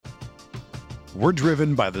We're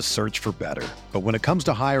driven by the search for better. But when it comes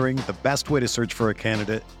to hiring, the best way to search for a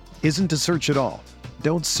candidate isn't to search at all.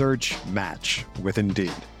 Don't search, match with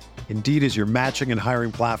Indeed. Indeed is your matching and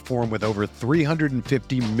hiring platform with over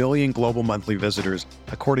 350 million global monthly visitors,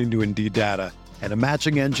 according to Indeed data, and a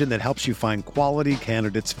matching engine that helps you find quality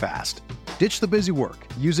candidates fast. Ditch the busy work.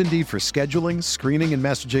 Use Indeed for scheduling, screening, and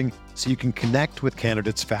messaging so you can connect with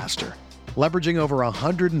candidates faster. Leveraging over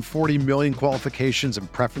 140 million qualifications and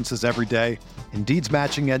preferences every day, Indeed's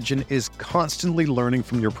matching engine is constantly learning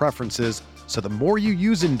from your preferences, so the more you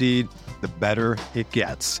use Indeed, the better it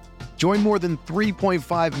gets. Join more than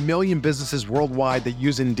 3.5 million businesses worldwide that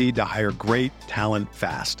use Indeed to hire great talent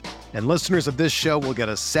fast. And listeners of this show will get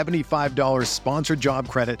a $75 sponsored job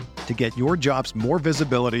credit to get your jobs more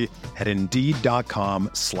visibility at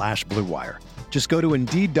Indeed.com/Blue Wire. Just go to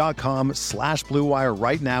Indeed.com/Blue Wire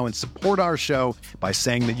right now and support our show by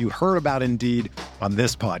saying that you heard about Indeed on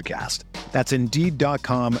this podcast. That's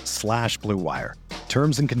Indeed.com/Blue Wire.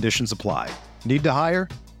 Terms and conditions apply. Need to hire?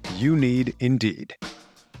 You need Indeed.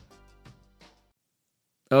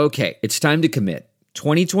 Okay, it's time to commit.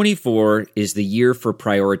 2024 is the year for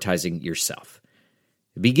prioritizing yourself.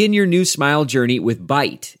 Begin your new smile journey with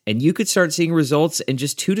Byte, and you could start seeing results in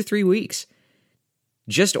just 2 to 3 weeks.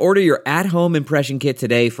 Just order your at-home impression kit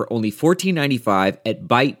today for only $14.95 at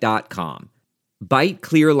Byte.com. Byte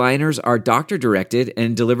clear liners are doctor-directed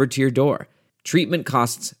and delivered to your door. Treatment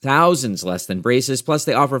costs thousands less than braces, plus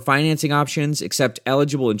they offer financing options, accept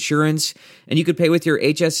eligible insurance, and you could pay with your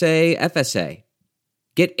HSA, FSA.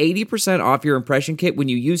 Get 80% off your impression kit when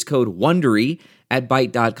you use code WONDERY at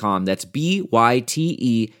Byte.com. That's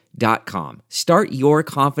BYTE.com. Start your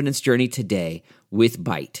confidence journey today with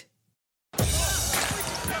Byte.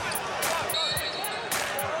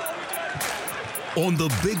 On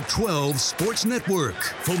the Big 12 Sports Network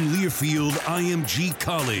from Learfield IMG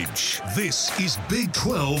College, this is Big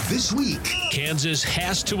 12 This Week. Kansas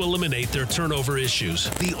has to eliminate their turnover issues.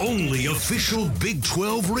 The only official Big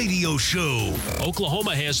 12 radio show.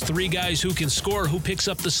 Oklahoma has 3 guys who can score. Who picks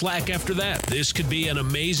up the slack after that? This could be an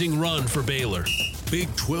amazing run for Baylor.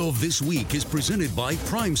 Big 12 This Week is presented by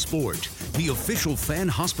Prime Sport, the official fan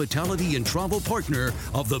hospitality and travel partner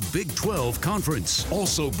of the Big 12 Conference.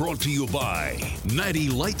 Also brought to you by Natty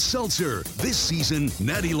Light Seltzer. This season,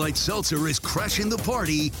 Natty Light Seltzer is crashing the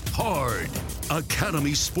party hard.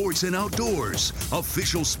 Academy Sports and Outdoors,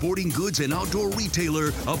 official sporting goods and outdoor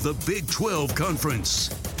retailer of the Big 12 Conference.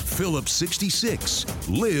 Phillips 66,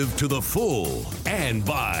 live to the full. And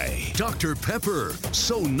by Dr. Pepper,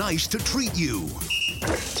 so nice to treat you.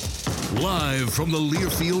 Live from the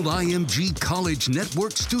Learfield IMG College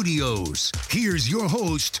Network studios, here's your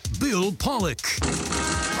host, Bill Pollock.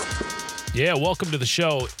 Yeah, welcome to the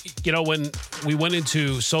show. You know, when we went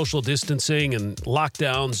into social distancing and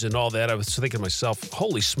lockdowns and all that, I was thinking to myself,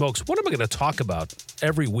 holy smokes, what am I going to talk about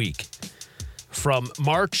every week from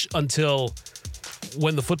March until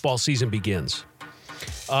when the football season begins?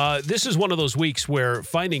 This is one of those weeks where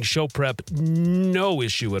finding show prep, no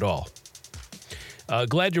issue at all.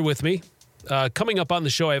 Glad you're with me. Coming up on the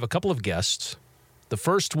show, I have a couple of guests. The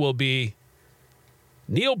first will be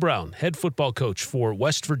Neal Brown, head football coach for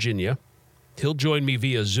West Virginia. He'll join me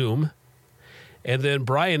via Zoom. And then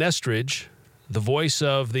Brian Estridge, the voice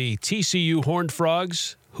of the TCU Horned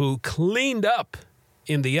Frogs, who cleaned up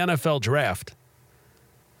in the NFL draft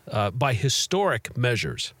by historic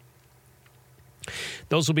measures.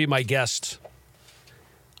 Those will be my guests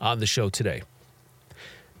on the show today.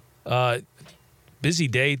 Busy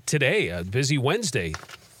day today, busy Wednesday.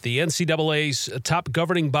 The NCAA's top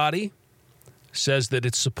governing body says that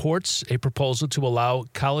it supports a proposal to allow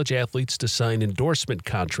college athletes to sign endorsement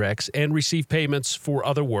contracts and receive payments for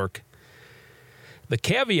other work. The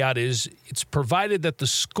caveat is it's provided that the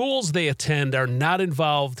schools they attend are not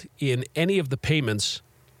involved in any of the payments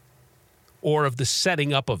or of the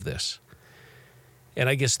setting up of this. And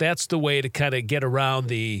I guess that's the way to kind of get around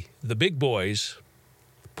the big boys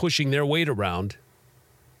pushing their weight around.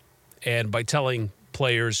 And by telling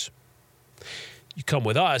players, you come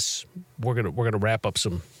with us, we're gonna wrap up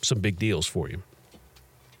some big deals for you.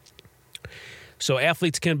 So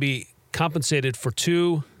athletes can be compensated for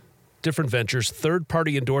 2 different ventures: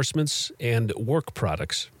 third-party endorsements and work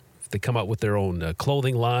products. If they come out with their own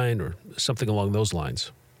clothing line or something along those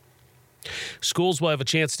lines. Schools will have a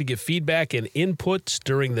chance to give feedback and input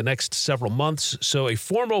during the next several months. So a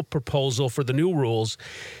formal proposal for the new rules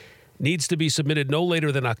needs to be submitted no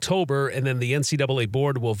later than October, and then the NCAA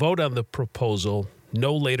board will vote on the proposal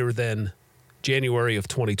no later than January of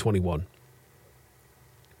 2021.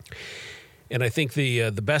 And I think the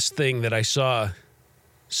best thing that I saw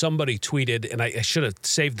somebody tweeted, and I should have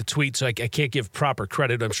saved the tweet, so I can't give proper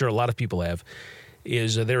credit. I'm sure a lot of people have.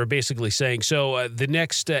 They were basically saying, so the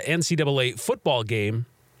next NCAA football game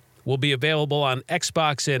will be available on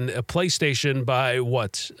Xbox and PlayStation by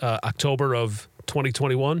October of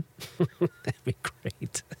 2021? That'd be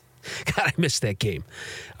great. God, I missed that game.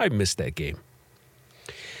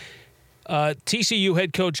 TCU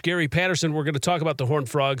head coach Gary Patterson, we're going to talk about the Horned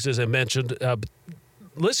Frogs, as I mentioned.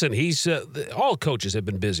 Listen, all coaches have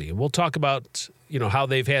been busy. We'll talk about how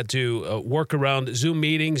they've had to work around Zoom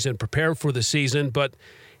meetings and prepare for the season, but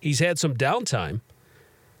he's had some downtime.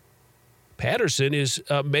 Patterson is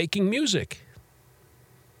making music.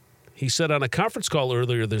 He said on a conference call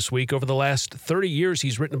earlier this week, over the last 30 years,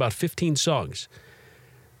 he's written about 15 songs.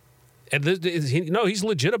 And he's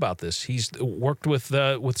legit about this. He's worked with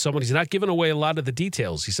someone. He's not giving away a lot of the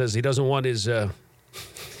details. He says he doesn't want his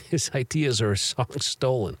ideas or his songs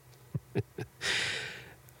stolen.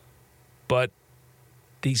 But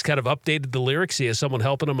he's kind of updated the lyrics. He has someone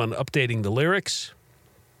helping him on updating the lyrics.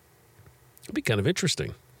 It'll be kind of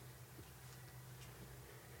interesting.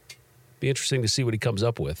 Be interesting to see what he comes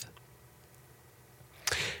up with.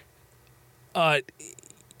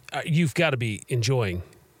 You've got to be enjoying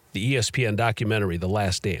the ESPN documentary, The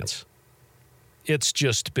Last Dance. It's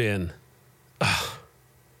just been...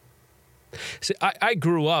 See, I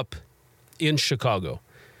grew up in Chicago,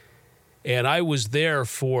 and I was there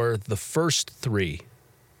for the first 3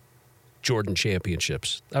 Jordan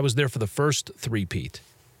championships. I was there for the first 3-peat,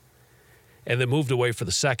 and then moved away for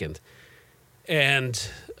the second. And,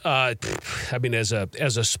 as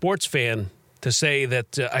a sports fan, to say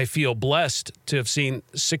that I feel blessed to have seen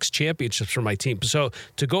 6 championships for my team. So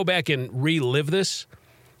to go back and relive this,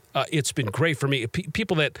 it's been great for me.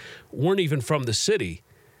 People that weren't even from the city,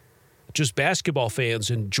 just basketball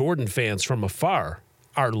fans and Jordan fans from afar,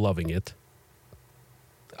 are loving it.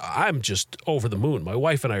 I'm just over the moon. My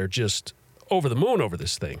wife and I are just over the moon over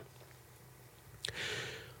this thing.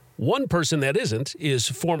 One person that isn't is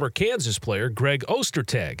former Kansas player Greg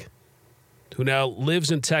Ostertag, who now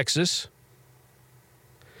lives in Texas.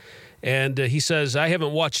 And he says, I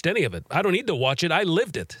haven't watched any of it. I don't need to watch it. I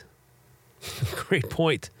lived it. Great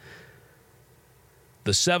point.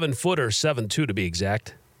 The 7-footer, 7'2" to be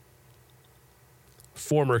exact,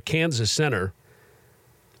 former Kansas center,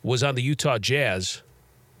 was on the Utah Jazz,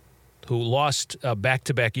 who lost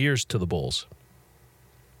back-to-back years to the Bulls.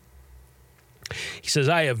 He says,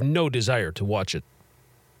 I have no desire to watch it.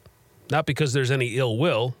 Not because there's any ill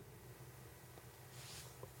will,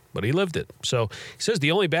 but he lived it. So he says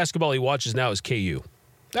the only basketball he watches now is KU. You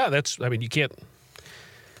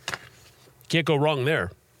can't go wrong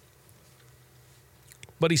there.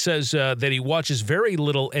 But he says that he watches very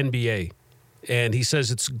little NBA, and he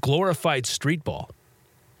says it's glorified street ball.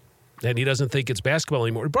 And he doesn't think it's basketball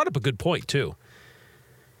anymore. He brought up a good point, too.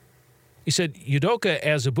 He said, Udoka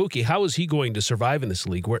Azubuike, how is he going to survive in this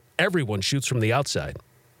league where everyone shoots from the outside?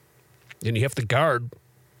 And you have to guard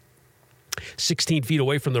 16 feet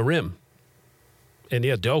away from the rim. And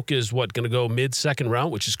Doak is going to go mid-second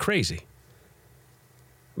round, which is crazy.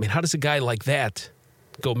 I mean, how does a guy like that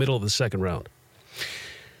go middle of the second round?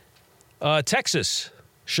 Texas,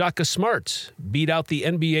 Shaka Smart beat out the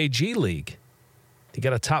NBA G League. He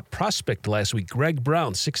got a top prospect last week, Greg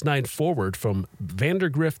Brown, 6'9" forward from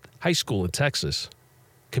Vandergrift High School in Texas.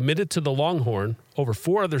 Committed to the Longhorn over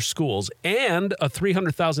 4 other schools and a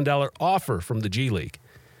 $300,000 offer from the G League.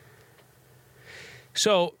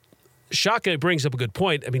 So Shaka brings up a good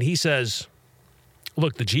point. I mean, he says,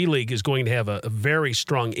 look, the G League is going to have a very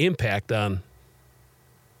strong impact on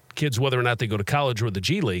kids, whether or not they go to college or the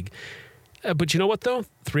G League. But you know what, though?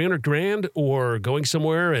 $300,000 or going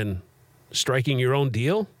somewhere and striking your own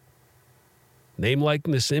deal? Name,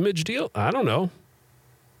 likeness, image deal? I don't know.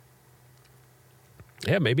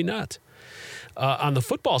 Yeah, maybe not. On the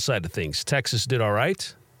football side of things, Texas did all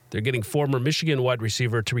right. They're getting former Michigan wide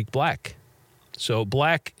receiver Tariq Black. So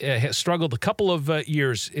Black has struggled a couple of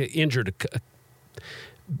years, injured,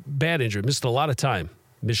 bad injury, missed a lot of time,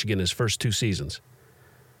 Michigan, his first 2 seasons.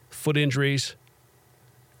 Foot injuries.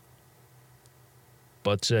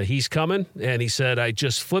 But he's coming, and he said, I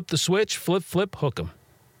just flip the switch, flip, hook him.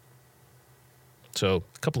 So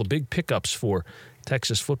a couple of big pickups for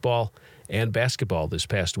Texas football and basketball this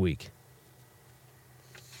past week.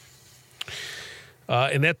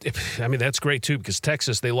 And that's great, too, because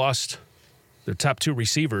Texas, they lost their top 2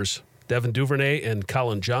 receivers, Devin Duvernay and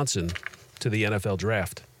Colin Johnson, to the NFL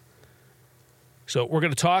draft. So we're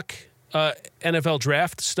going to talk NFL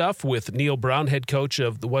draft stuff with Neil Brown, head coach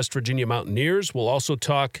of the West Virginia Mountaineers. We'll also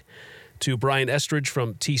talk to Brian Estridge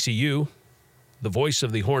from TCU, the voice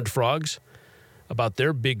of the Horned Frogs. about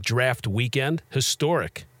their big draft weekend.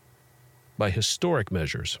 Historic, by historic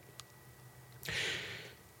measures.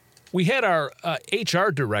 We had our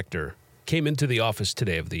HR director came into the office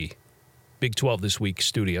today of the Big 12 This Week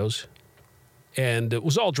studios, and it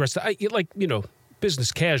was all dressed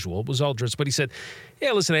business casual. It was all dressed, but he said,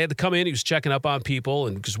 yeah, listen, I had to come in. He was checking up on people,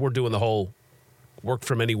 and because we're doing the whole work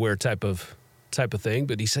from anywhere type of thing.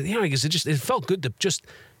 But he said, I guess it felt good to just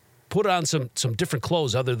put on some different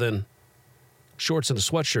clothes other than shorts and a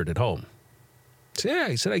sweatshirt at home. So, yeah,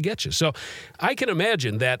 he said, I get you. So I can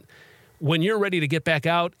imagine that when you're ready to get back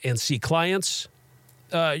out and see clients,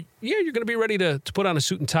 you're going to be ready to put on a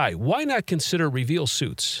suit and tie. Why not consider Reveal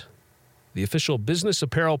Suits, the official business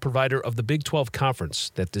apparel provider of the Big 12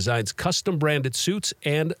 Conference that designs custom-branded suits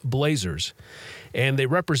and blazers. And they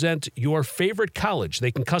represent your favorite college.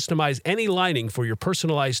 They can customize any lining for your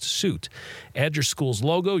personalized suit. Add your school's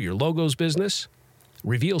logo, your logo's business.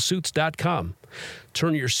 RevealSuits.com.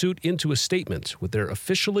 Turn your suit into a statement with their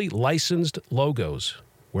officially licensed logos,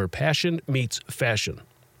 where passion meets fashion.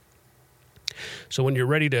 So when you're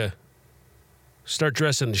ready to start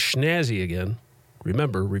dressing snazzy again,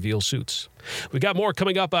 remember Reveal Suits. We got more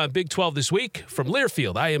coming up on Big 12 This Week from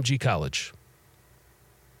Learfield IMG College.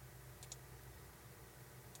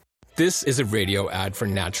 This is a radio ad for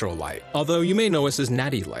Natural Light, although you may know us as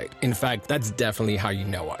Natty Light. In fact, that's definitely how you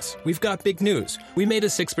know us. We've got big news. We made a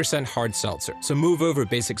 6% hard seltzer, so move over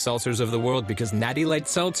basic seltzers of the world because Natty Light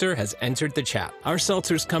Seltzer has entered the chat. Our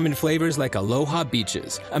seltzers come in flavors like Aloha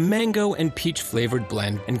Beaches, a mango and peach flavored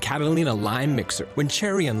blend, and Catalina Lime Mixer, when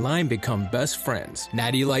cherry and lime become best friends.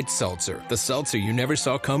 Natty Light Seltzer, the seltzer you never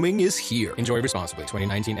saw coming, is here. Enjoy responsibly.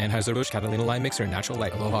 2019 Anheuser-Busch Catalina Lime Mixer and Natural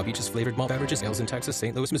Light Aloha Beaches flavored malt beverages, ales in Texas,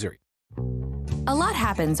 St. Louis, Missouri. A lot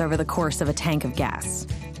happens over the course of a tank of gas.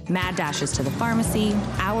 Mad dashes to the pharmacy,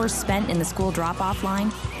 hours spent in the school drop-off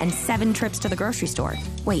line, and 7 trips to the grocery store.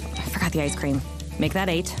 Wait, I forgot the ice cream. Make that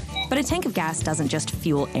 8. But a tank of gas doesn't just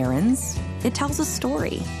fuel errands. It tells a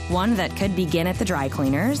story. One that could begin at the dry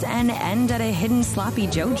cleaners and end at a hidden Sloppy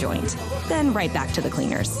Joe joint. Then right back to the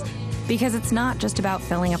cleaners. Because it's not just about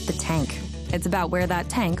filling up the tank. It's about where that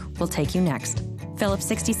tank will take you next. Phillips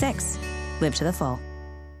 66. Live to the full.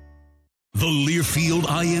 The Learfield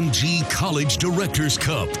IMG College Directors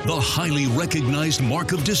Cup, the highly recognized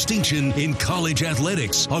mark of distinction in college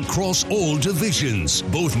athletics across all divisions,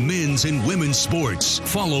 both men's and women's sports.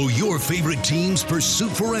 Follow your favorite team's pursuit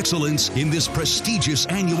for excellence in this prestigious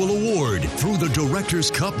annual award through the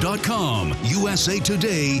directorscup.com, USA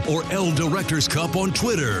Today, or L Directors Cup on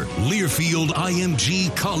Twitter. Learfield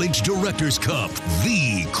IMG College Directors Cup,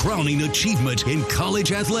 the crowning achievement in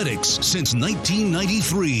college athletics since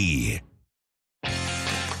 1993.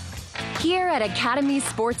 Here at Academy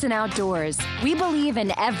Sports and Outdoors, we believe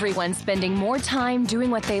in everyone spending more time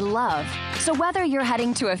doing what they love. So whether you're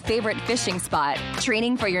heading to a favorite fishing spot,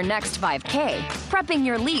 training for your next 5K, prepping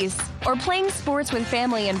your lease, or playing sports with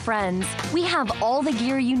family and friends, we have all the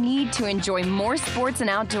gear you need to enjoy more sports and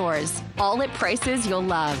outdoors, all at prices you'll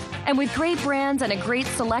love. And with great brands and a great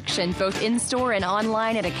selection both in-store and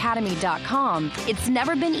online at academy.com, it's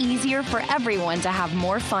never been easier for everyone to have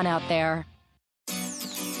more fun out there.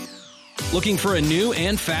 Looking for a new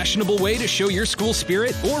and fashionable way to show your school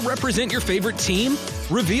spirit or represent your favorite team?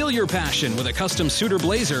 Reveal your passion with a custom suit or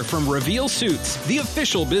blazer from Reveal Suits, the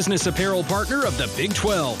official business apparel partner of the Big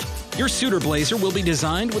 12. Your suit or blazer will be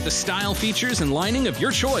designed with the style, features, and lining of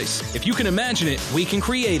your choice. If you can imagine it, we can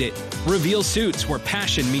create it. Reveal Suits, where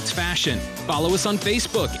passion meets fashion. Follow us on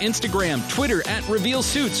Facebook, Instagram, Twitter at Reveal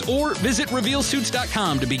Suits, or visit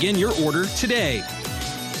RevealSuits.com to begin your order today.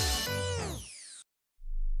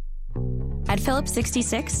 At Phillips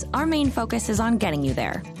 66, our main focus is on getting you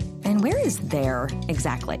there. And where is there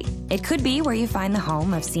exactly? It could be where you find the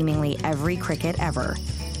home of seemingly every cricket ever.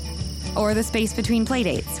 Or the space between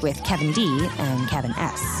playdates with Kevin D and Kevin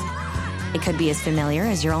S. It could be as familiar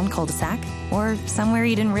as your own cul-de-sac, or somewhere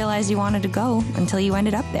you didn't realize you wanted to go until you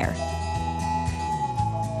ended up there.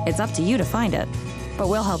 It's up to you to find it, but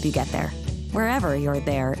we'll help you get there, wherever your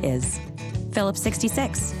there is. Phillips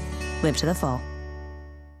 66. Live to the full.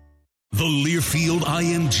 The Learfield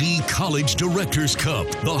IMG College Directors Cup,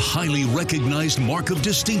 the highly recognized mark of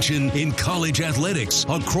distinction in college athletics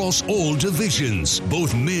across all divisions,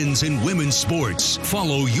 both men's and women's sports.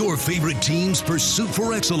 Follow your favorite team's pursuit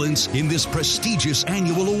for excellence in this prestigious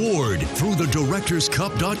annual award through the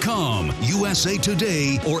directorscup.com, USA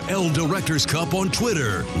Today, or L Directors Cup on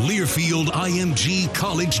Twitter. Learfield IMG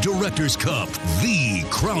College Directors Cup, the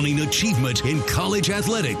crowning achievement in college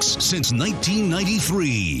athletics since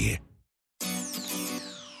 1993.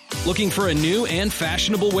 Looking for a new and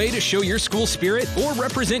fashionable way to show your school spirit or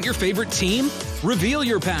represent your favorite team? Reveal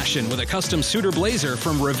your passion with a custom suitor blazer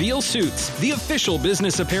from Reveal Suits, the official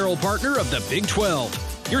business apparel partner of the Big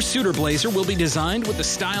 12. Your suitor blazer will be designed with the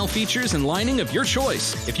style, features, and lining of your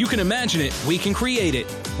choice. If you can imagine it, we can create it.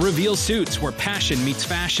 Reveal Suits, where passion meets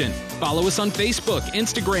fashion. Follow us on Facebook,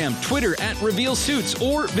 Instagram, Twitter at Reveal Suits,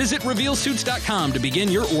 or visit RevealSuits.com to begin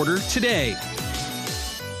your order today.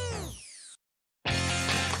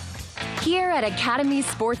 Here at Academy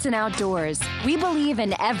Sports and Outdoors, we believe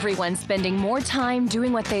in everyone spending more time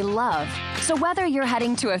doing what they love. So whether you're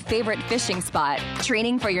heading to a favorite fishing spot,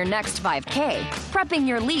 training for your next 5K, prepping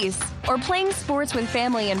your lease, or playing sports with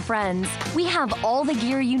family and friends, we have all the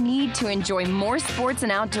gear you need to enjoy more sports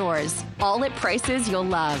and outdoors, all at prices you'll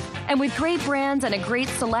love. And with great brands and a great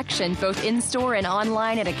selection both in-store and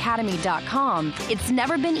online at academy.com, it's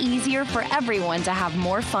never been easier for everyone to have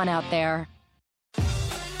more fun out there.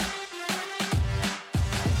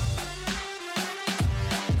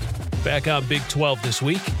 Back on Big 12 this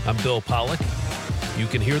week, I'm Bill Pollock. You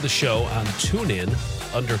can hear the show on TuneIn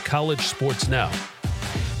under College Sports Now.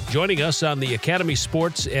 Joining us on the Academy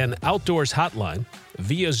Sports and Outdoors Hotline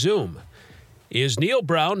via Zoom is Neal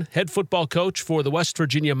Brown, head football coach for the West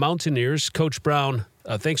Virginia Mountaineers. Coach Brown,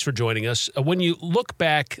 thanks for joining us. When you look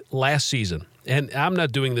back last season, and I'm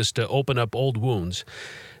not doing this to open up old wounds,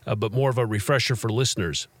 but more of a refresher for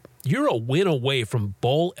listeners, you're a win away from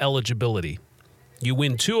bowl eligibility. You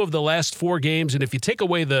win 2 of the last 4 games, and if you take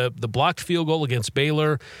away the blocked field goal against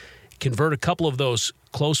Baylor, convert a couple of those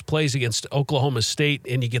close plays against Oklahoma State,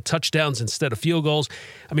 and you get touchdowns instead of field goals.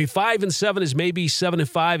 I mean, 5-7 is maybe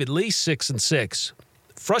 7-5, at least 6-6.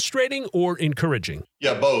 Frustrating or encouraging?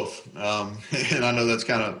 Yeah, both. And I know that's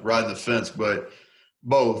kind of riding the fence, but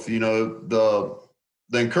both. You know,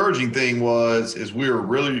 the encouraging thing is we were a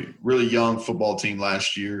really, really young football team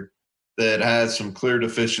last year that had some clear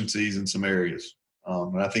deficiencies in some areas.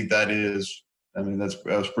 And I think that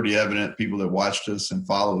was pretty evident, people that watched us and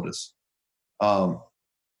followed us.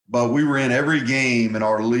 But we were in every game in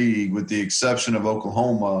our league with the exception of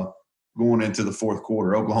Oklahoma going into the fourth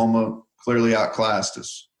quarter. Oklahoma clearly outclassed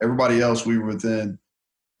us. Everybody else, we were within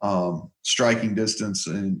striking distance.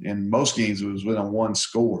 And in most games, it was within 1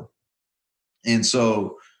 score. And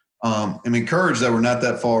so I'm encouraged that we're not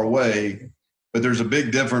that far away, but there's a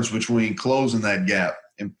big difference between closing that gap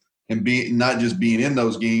and being not just being in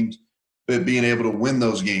those games, but being able to win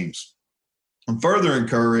those games. I'm further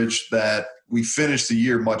encouraged that we finished the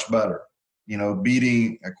year much better, you know,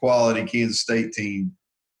 beating a quality Kansas State team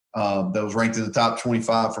that was ranked in the top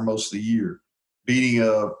 25 for most of the year, beating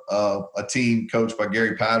a team coached by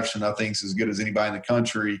Gary Patterson, I think is as good as anybody in the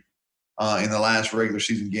country in the last regular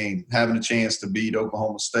season game, having a chance to beat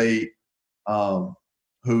Oklahoma State,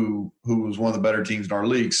 who was one of the better teams in our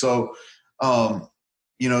league. So,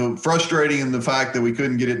 you know, frustrating in the fact that we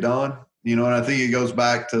couldn't get it done, you know, and I think it goes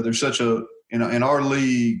back to there's such a, you know, in our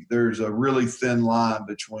league, there's a really thin line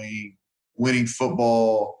between winning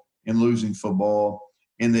football and losing football.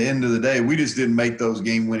 In the end of the day, we just didn't make those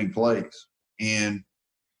game-winning plays. And,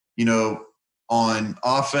 you know, on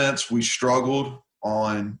offense, we struggled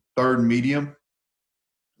on third and medium.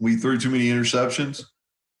 We threw too many interceptions,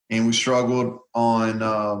 and we struggled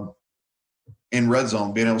on in red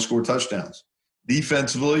zone, being able to score touchdowns.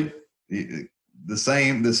 Defensively, the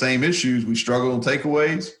same issues. We struggled on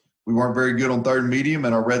takeaways. We weren't very good on third and medium,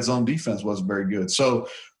 and our red zone defense wasn't very good. So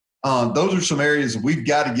those are some areas that we've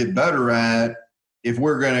got to get better at if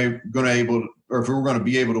we're going to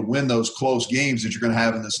be able to win those close games that you're going to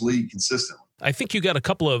have in this league consistently. I think you got a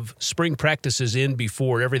couple of spring practices in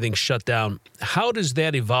before everything shut down. How does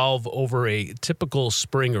that evolve over a typical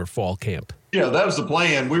spring or fall camp? Yeah, that was the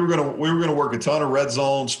plan. We were going to work a ton of red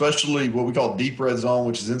zone, especially what we call deep red zone,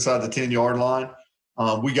 which is inside the 10-yard line.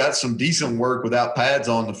 We got some decent work without pads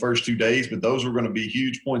on the first 2 days, but those were going to be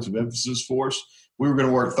huge points of emphasis for us. We were going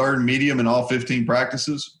to work third and medium in all 15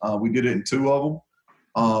 practices. We did it in 2 of them.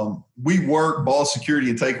 We work ball security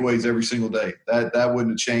and takeaways every single day. That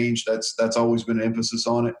wouldn't have changed. That's always been an emphasis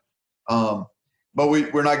on it. But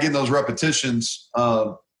we're not getting those repetitions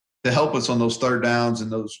to help us on those third downs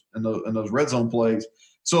and those red zone plays.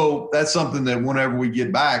 So that's something that whenever we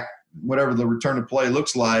get back, whatever the return to play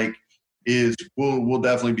looks like, is we'll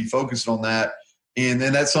definitely be focused on that. And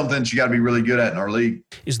then that's something that you got to be really good at in our league.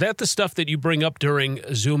 Is that the stuff that you bring up during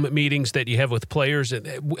Zoom meetings that you have with players?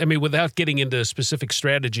 I mean, without getting into specific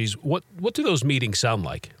strategies, what do those meetings sound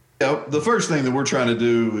like? Yeah, the first thing that we're trying to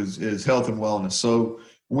do is health and wellness. So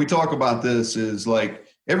when we talk about this, is like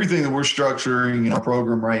everything that we're structuring in our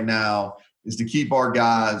program right now is to keep our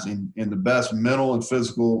guys in the best mental and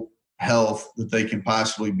physical health that they can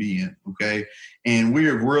possibly be in, okay? And we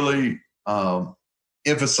have really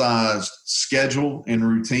emphasized schedule and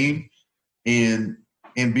routine. And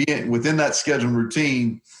being within that schedule and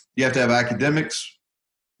routine, you have to have academics.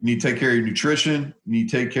 You need to take care of your nutrition. You need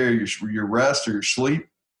to take care of your rest or your sleep.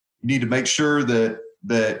 You need to make sure that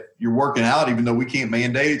you're working out, even though we can't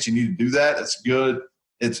mandate it. You need to do that. That's good.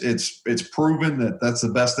 It's proven that that's the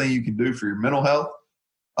best thing you can do for your mental health.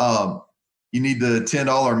 You need to attend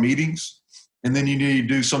all our meetings, and then you need to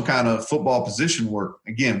do some kind of football position work.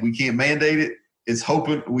 Again, we can't mandate it. We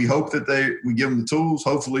hope that we give them the tools.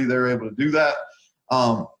 Hopefully they're able to do that.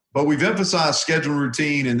 But we've emphasized schedule and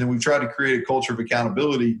routine, and then we've tried to create a culture of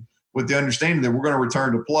accountability with the understanding that we're going to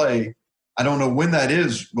return to play. I don't know when that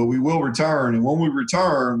is, but we will return. And when we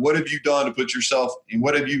return, what have you done to put yourself – and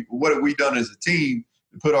what have we done as a team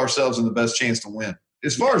to put ourselves in the best chance to win?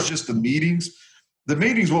 As far as just the meetings,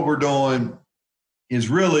 what we're doing is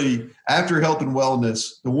really after health and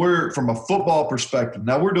wellness, we're from a football perspective.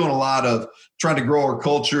 Now we're doing a lot of trying to grow our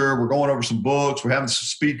culture. We're going over some books. We're having some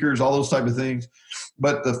speakers, all those type of things.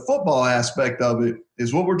 But the football aspect of it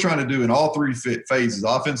is what we're trying to do in all three phases,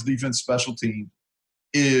 offense, defense, special team,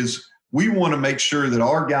 is we want to make sure that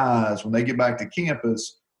our guys, when they get back to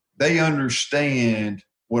campus, they understand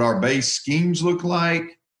what our base schemes look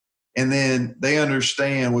like, and then they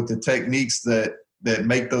understand what the techniques that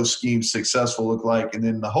make those schemes successful look like. And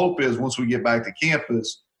then the hope is once we get back to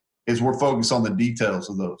campus is we're focused on the details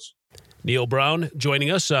of those. Neal Brown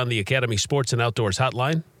joining us on the Academy Sports and Outdoors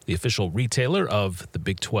Hotline, the official retailer of the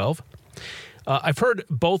Big 12. I've heard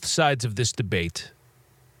both sides of this debate,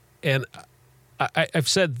 and I've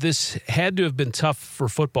said this had to have been tough for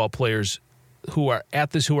football players who are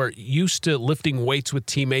used to lifting weights with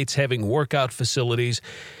teammates, having workout facilities,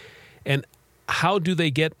 and how do they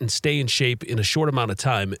get and stay in shape in a short amount of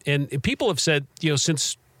time? And people have said,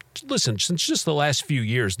 since just the last few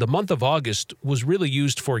years, the month of August was really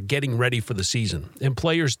used for getting ready for the season. And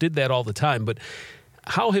players did that all the time. But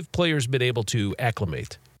how have players been able to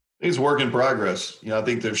acclimate? It's work in progress. I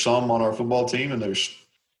think there's some on our football team, and there's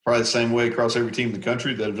probably the same way across every team in the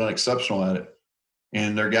country that have done exceptional at it.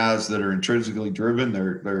 And they're guys that are intrinsically driven.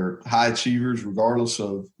 They're high achievers regardless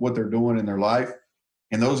of what they're doing in their life.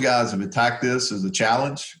 And those guys have attacked this as a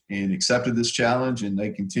challenge and accepted this challenge, and they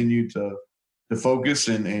continue to focus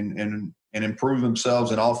and improve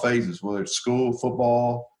themselves in all phases, whether it's school,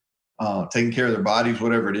 football, taking care of their bodies,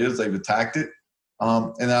 whatever it is, they've attacked it.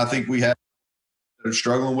 And I think we have that are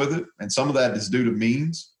struggling with it, and some of that is due to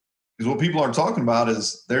means. Because what people aren't talking about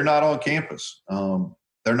is they're not on campus.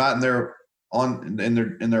 They're not in their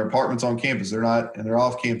apartments on campus. They're not in their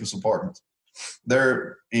off-campus apartments.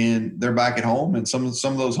 They're back at home, and some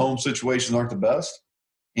of those home situations aren't the best.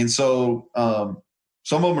 And so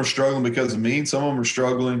some of them are struggling because of means. Some of them are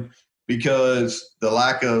struggling because the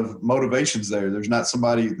lack of motivation's there. There's not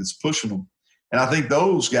somebody that's pushing them. And I think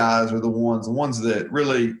those guys are the ones that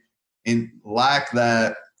really lack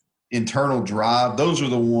that internal drive. Those are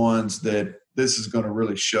the ones that this is going to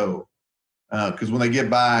really show. Because when they get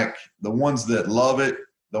back, the ones that love it,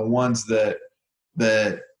 the ones that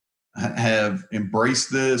have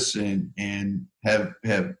embraced this and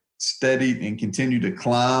have steadied and continue to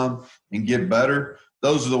climb and get better,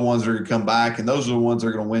 those are the ones that are going to come back, and those are the ones that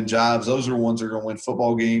are going to win jobs. Those are the ones that are going to win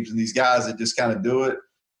football games. And these guys that just kind of do it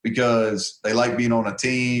because they like being on a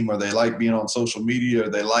team, or they like being on social media, or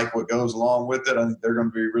they like what goes along with it, I think they're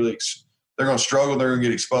going to be they're going to struggle. They're going to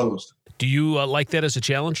get exposed. Do you like that as a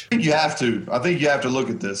challenge? I think you have to. I think you have to look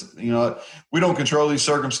at this. We don't control these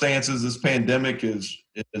circumstances. This pandemic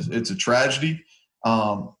it's a tragedy.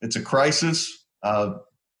 It's a crisis.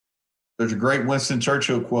 There's a great Winston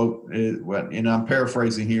Churchill quote, and I'm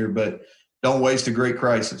paraphrasing here, but don't waste a great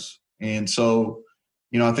crisis. And so,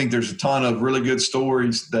 I think there's a ton of really good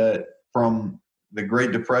stories that from the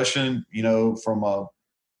Great Depression, from a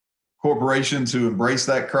corporations who embraced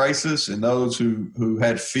that crisis, and those who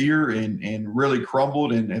had fear and really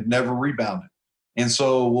crumbled and have never rebounded. And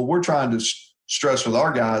so what we're trying to stress with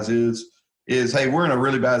our guys is, hey, we're in a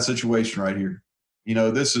really bad situation right here.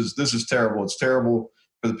 This is terrible. It's terrible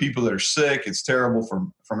for the people that are sick. It's terrible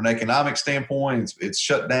from an economic standpoint. It's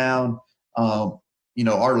shut down, our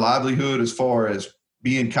livelihood as far as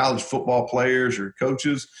being college football players or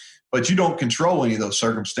coaches. But you don't control any of those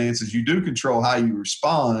circumstances. You do control how you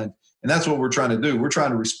respond. And that's what we're trying to do. We're trying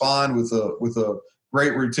to respond with a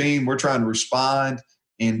great routine. We're trying to respond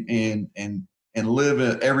and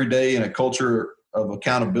live every day in a culture of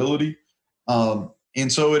accountability.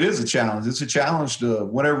 And so it is a challenge. It's a challenge to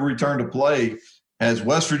whenever we return to play, as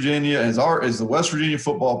West Virginia, as the West Virginia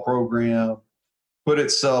football program put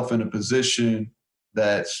itself in a position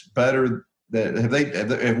that's better? That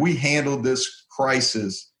have we handled this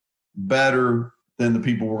crisis better than the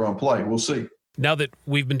people we're going to play? We'll see. Now that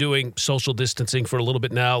we've been doing social distancing for a little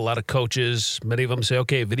bit now, a lot of coaches, many of them say,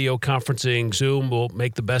 okay, video conferencing, Zoom, we'll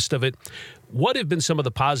make the best of it. What have been some of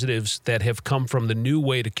the positives that have come from the new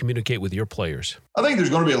way to communicate with your players? I think there's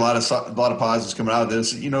going to be a lot of positives coming out of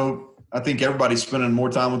this. You know, I think everybody's spending more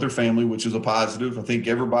time with their family, which is a positive. I think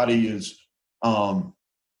everybody is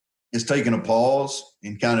taking a pause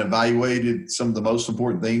and kind of evaluated some of the most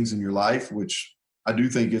important things in your life, which I do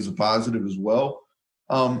think is a positive as well.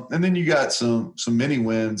 And then you got some mini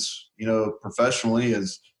wins, you know, professionally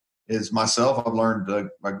as myself. I've learned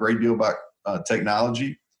a great deal about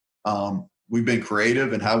technology. We've been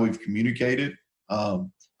creative in how we've communicated.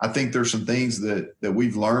 I think there's some things that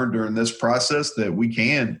we've learned during this process that we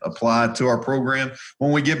can apply to our program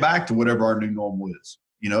when we get back to whatever our new normal is,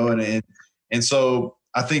 you know, and so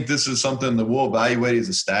I think this is something that we'll evaluate as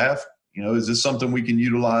a staff. You know, is this something we can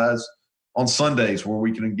utilize on Sundays where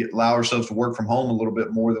we can allow ourselves to work from home a little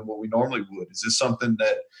bit more than what we normally would? Is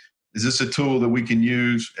this a tool that we can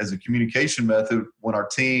use as a communication method when our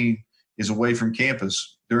team is away from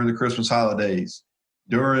campus during the Christmas holidays,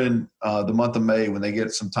 during the month of May when they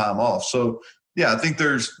get some time off? So, yeah, I think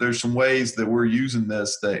there's some ways that we're using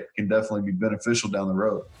this that can definitely be beneficial down the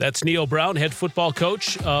road. That's Neal Brown, head football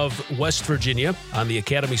coach of West Virginia on the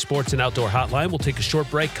Academy Sports and Outdoor Hotline. We'll take a short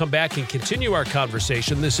break, come back, and continue our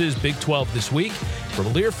conversation. This is Big 12 This Week from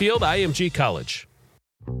Learfield IMG College.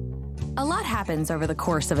 A lot happens over the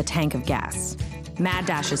course of a tank of gas. Mad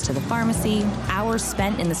dashes to the pharmacy, hours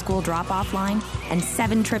spent in the school drop-off line, and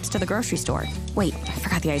 7 trips to the grocery store. Wait, I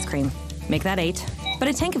forgot the ice cream. Make that 8. But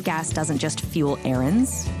a tank of gas doesn't just fuel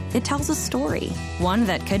errands. It tells a story. One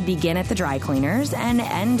that could begin at the dry cleaners and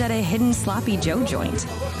end at a hidden Sloppy Joe joint.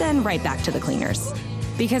 Then right back to the cleaners.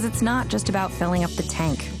 Because it's not just about filling up the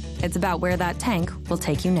tank. It's about where that tank will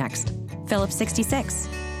take you next. Phillips 66.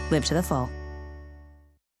 Live to the full.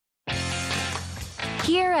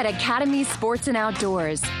 Here at Academy Sports and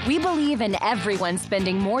Outdoors, we believe in everyone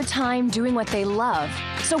spending more time doing what they love.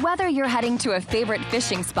 So whether you're heading to a favorite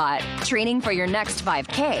fishing spot, training for your next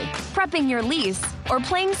 5K, prepping your lease, or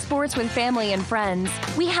playing sports with family and friends,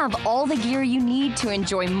 we have all the gear you need to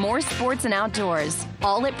enjoy more sports and outdoors,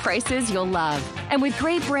 all at prices you'll love. And with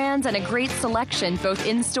great brands and a great selection both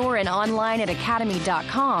in-store and online at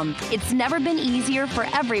academy.com, it's never been easier for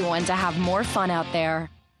everyone to have more fun out there.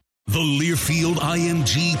 The Learfield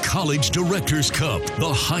IMG College Directors Cup,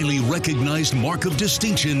 the highly recognized mark of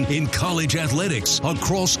distinction in college athletics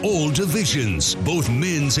across all divisions, both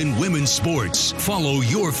men's and women's sports. Follow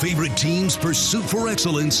your favorite team's pursuit for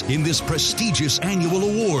excellence in this prestigious annual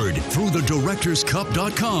award through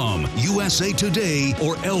thedirectorscup.com, USA Today,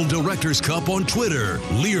 or L Directors Cup on Twitter.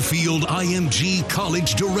 Learfield IMG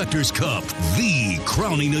College Directors Cup, the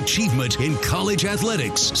crowning achievement in college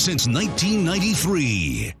athletics since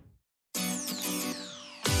 1993.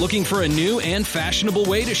 Looking for a new and fashionable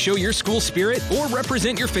way to show your school spirit or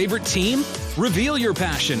represent your favorite team? Reveal your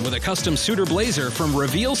passion with a custom suit or blazer from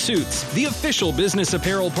Reveal Suits, the official business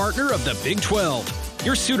apparel partner of the Big 12.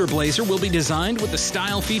 Your suit or blazer will be designed with the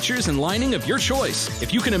style, features, and lining of your choice.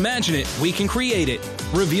 If you can imagine it, we can create it.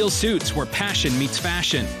 Reveal Suits, where passion meets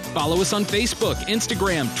fashion. Follow us on Facebook,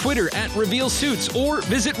 Instagram, Twitter at Reveal Suits, or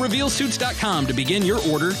visit RevealSuits.com to begin your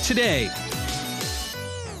order today.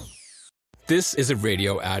 This is a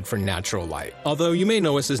radio ad for Natural Light. Although you may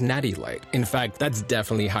know us as Natty Light. In fact, that's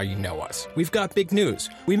definitely how you know us. We've got big news.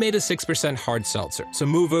 We made a 6% hard seltzer. So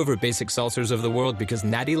move over, basic seltzers of the world, because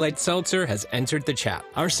Natty Light Seltzer has entered the chat.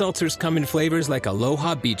 Our seltzers come in flavors like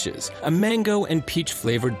Aloha Beaches, a mango and peach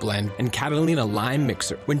flavored blend, and Catalina Lime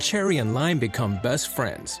Mixer. When cherry and lime become best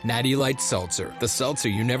friends. Natty Light Seltzer. The seltzer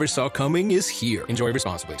you never saw coming is here. Enjoy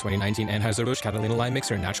responsibly. 2019 Anheuser-Busch Catalina Lime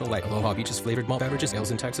Mixer and Natural Light Aloha Beaches flavored malt beverages.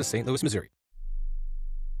 Ales in Texas, St. Louis, Missouri.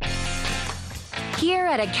 Here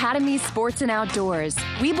at Academy Sports and Outdoors,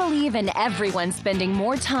 we believe in everyone spending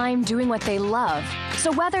more time doing what they love.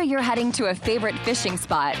 So whether you're heading to a favorite fishing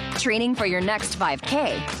spot, training for your next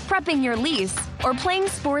 5K, prepping your lease, or playing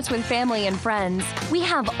sports with family and friends, we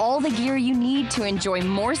have all the gear you need to enjoy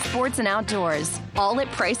more sports and outdoors, all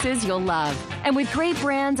at prices you'll love. And with great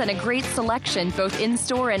brands and a great selection both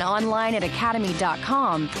in-store and online at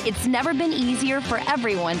academy.com, it's never been easier for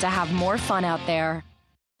everyone to have more fun out there.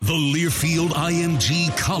 The Learfield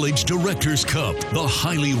IMG College Directors Cup, the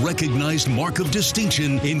highly recognized mark of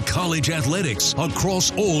distinction in college athletics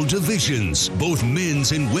across all divisions, both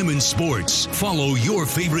men's and women's sports. Follow your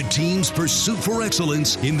favorite team's pursuit for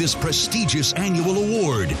excellence in this prestigious annual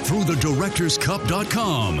award through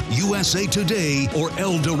thedirectorscup.com, USA Today, or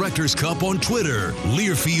L Directors Cup on Twitter.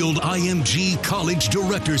 Learfield IMG College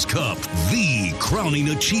Directors Cup, the crowning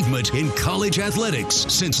achievement in college athletics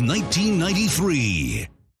since 1993.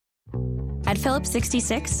 At Phillips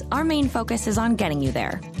 66, our main focus is on getting you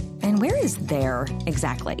there. And where is there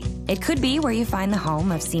exactly? It could be where you find the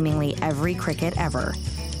home of seemingly every cricket ever.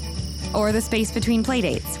 Or the space between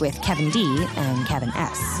playdates with Kevin D and Kevin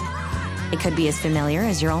S. It could be as familiar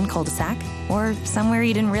as your own cul-de-sac, or somewhere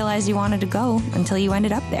you didn't realize you wanted to go until you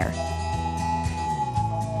ended up there.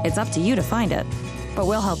 It's up to you to find it, but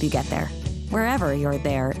we'll help you get there, wherever your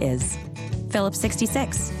there is. Phillips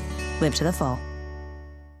 66. Live to the full.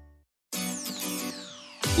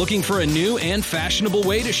 Looking for a new and fashionable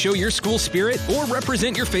way to show your school spirit or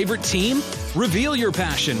represent your favorite team? Reveal your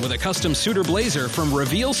passion with a custom suit or blazer from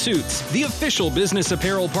Reveal Suits, the official business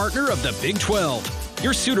apparel partner of the Big 12.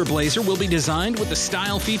 Your suit or blazer will be designed with the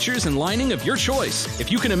style, features, and lining of your choice. If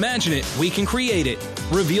you can imagine it, we can create it.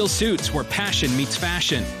 Reveal Suits, where passion meets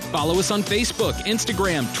fashion. Follow us on Facebook,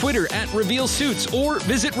 Instagram, Twitter at Reveal Suits, or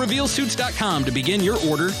visit RevealSuits.com to begin your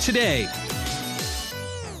order today.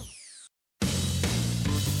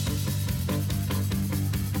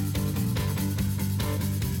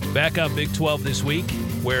 Back on Big 12 this week,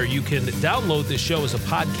 where you can download this show as a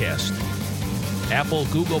podcast. Apple,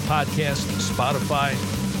 Google Podcast, Spotify,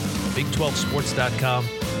 Big12Sports.com.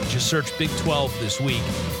 Just search Big 12 this week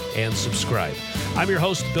and subscribe. I'm your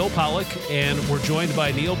host, Bill Pollock, and we're joined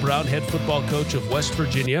by Neil Brown, head football coach of West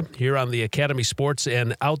Virginia, here on the Academy Sports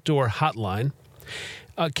and Outdoor Hotline.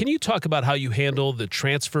 Can you talk about how you handle the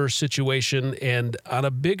transfer situation? And on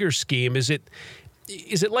a bigger scheme, is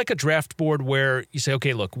it like a draft board where you say,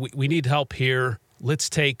 okay, look, we need help here. Let's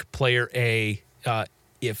take player A.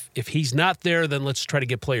 If he's not there, then let's try to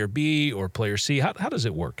get player B or player C. How does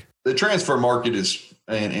it work? The transfer market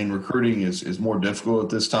and recruiting is more difficult at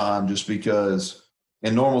this time, just because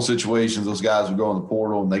in normal situations, those guys would go in the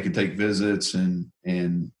portal and they could take visits and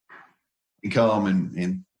come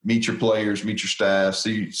and meet your players, meet your staff,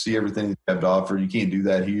 see everything you have to offer. You can't do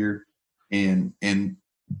that here. And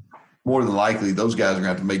more than likely, those guys are going to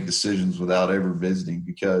have to make decisions without ever visiting,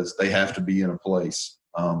 because they have to be in a place.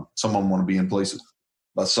 Some of them want to be in places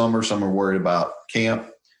by summer. Some are worried about camp.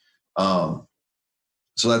 So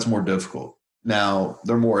that's more difficult. Now,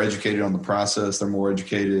 they're more educated on the process. They're more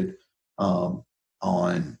educated on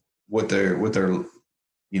what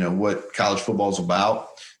college football is about.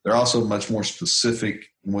 They're also much more specific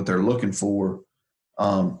in what they're looking for,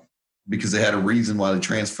 because they had a reason why they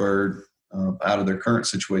transferred out of their current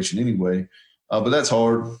situation anyway. But that's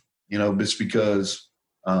hard, just because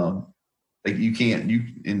you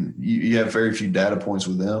have very few data points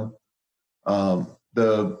with them.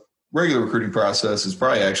 The regular recruiting process is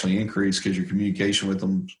probably actually increased because your communication with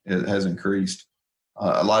them has increased.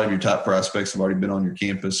 A lot of your top prospects have already been on your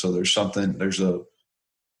campus, so they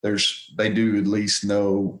do at least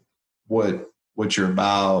know what you're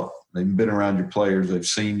about. They've been around your players. They've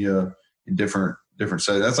seen you in different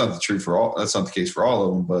settings. That's not the case for all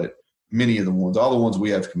of them, but many of all the ones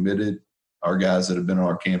we have committed are guys that have been on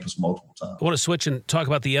our campus multiple times. I want to switch and talk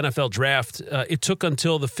about the NFL draft. It took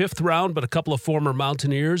until the 5th round, but a couple of former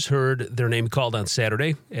Mountaineers heard their name called on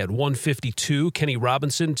Saturday. At 152, Kenny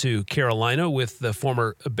Robinson to Carolina with the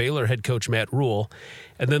former Baylor head coach Matt Rule.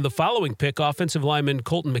 And then the following pick, offensive lineman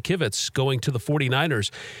Colton McKivitz going to the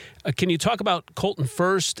 49ers. Can you talk about Colton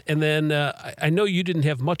first? And then I know you didn't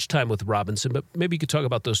have much time with Robinson, but maybe you could talk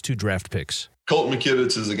about those two draft picks. Colton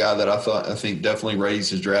McKivitz is a guy that I think definitely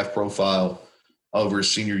raised his draft profile over his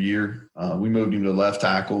senior year. We moved him to left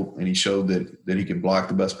tackle, and he showed that he can block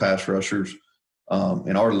the best pass rushers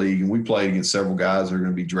in our league. And we played against several guys that are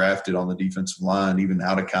going to be drafted on the defensive line, even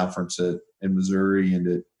out of conference in Missouri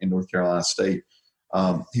and in North Carolina State.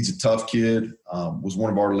 He's a tough kid, was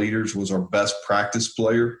one of our leaders, was our best practice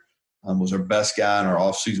player, was our best guy in our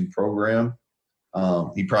off-season program.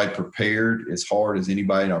 He probably prepared as hard as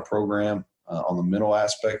anybody in our program on the mental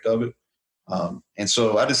aspect of it. And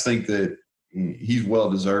so I just think that he's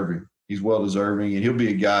well-deserving. He's well-deserving, and he'll be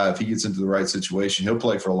a guy, if he gets into the right situation, he'll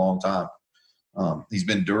play for a long time. He's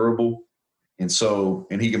been durable, and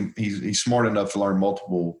he's smart enough to learn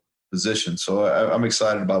multiple positions. So I'm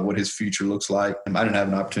excited about what his future looks like. I didn't have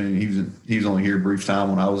an opportunity. He was only here a brief time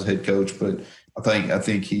when I was head coach, but I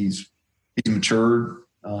think he's matured.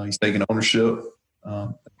 He's taken ownership.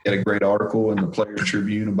 Had a great article in the Players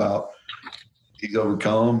Tribune about he's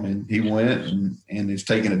overcome and he went and he's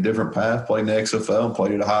taken a different path, played in the XFL and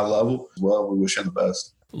played at a high level as well. We wish him the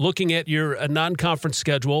best. Looking at your non-conference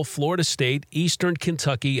schedule, Florida State, Eastern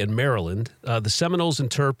Kentucky, and Maryland, the Seminoles and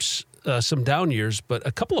Terps, some down years, but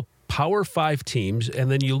a couple of Power 5 teams. And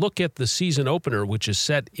then you look at the season opener, which is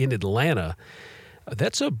set in Atlanta.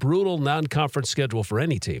 That's a brutal non-conference schedule for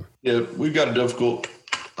any team. Yeah, we've got a difficult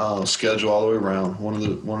schedule all the way around. One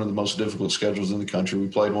of the most difficult schedules in the country. We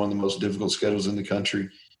played one of the most difficult schedules in the country.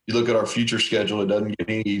 You look at our future schedule, it doesn't get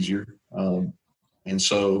any easier. And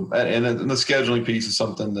so the scheduling piece is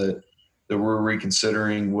something that we're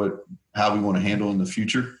reconsidering how we want to handle in the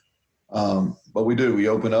future. But we do. We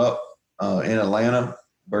open up in Atlanta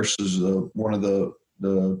versus one of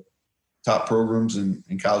the top programs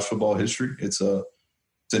in college football history. It's an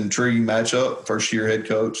intriguing matchup. First-year head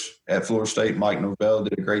coach at Florida State, Mike Norvell,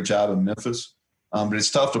 did a great job in Memphis. But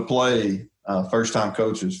it's tough to play first-time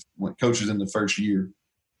coaches in the first year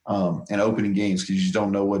and opening games because you just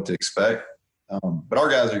don't know what to expect. But our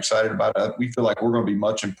guys are excited about it. We feel like we're going to be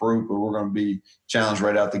much improved, but we're going to be challenged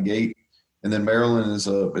right out the gate. And then Maryland is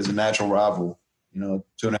a natural rival.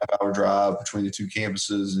 2.5-hour drive between the two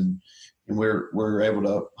campuses, and we're able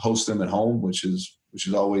to host them at home, which is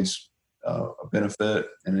always a benefit,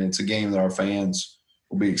 and it's a game that our fans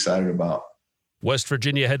will be excited about. West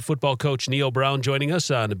Virginia head football coach Neal Brown joining us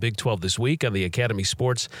on the Big 12 this week on the Academy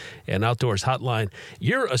Sports and Outdoors Hotline.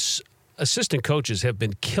 Your assistant coaches have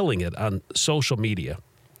been killing it on social media.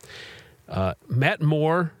 Matt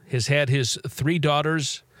Moore has had his 3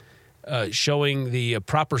 daughters showing the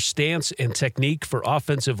proper stance and technique for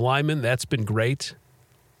offensive linemen. That's been great.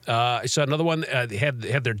 I saw another one had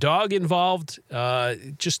their dog involved.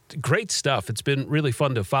 Just great stuff. It's been really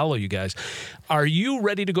fun to follow you guys. Are you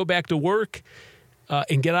ready to go back to work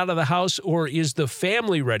and get out of the house, or is the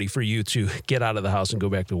family ready for you to get out of the house and go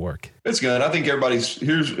back to work? It's good. I think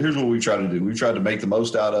here's what we try to do. We try to make the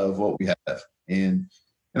most out of what we have, and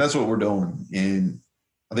that's what we're doing. And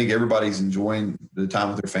I think everybody's enjoying the time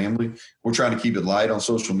with their family. We're trying to keep it light on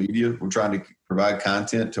social media. We're trying to provide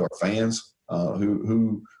content to our fans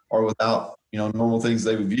who are without normal things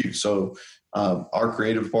they would view. So our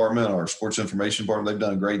creative department, our sports information department, they've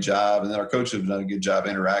done a great job, and then our coaches have done a good job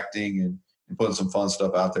interacting and putting some fun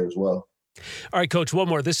stuff out there as well. All right, Coach, one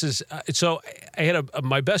more. This is so I had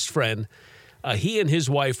my best friend. He and his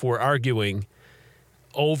wife were arguing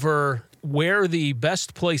over where the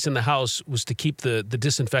best place in the house was to keep the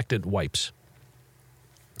disinfectant wipes.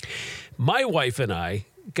 My wife and I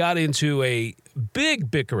got into a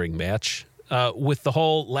big bickering match with the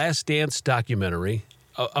whole Last Dance documentary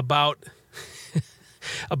about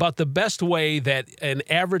the best way that an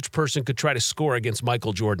average person could try to score against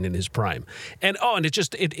Michael Jordan in his prime. And it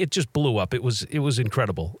just blew up. It was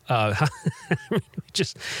incredible.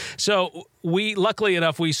 So we, luckily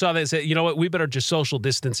enough, we saw that and said, you know what, we better just social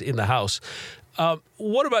distance in the house.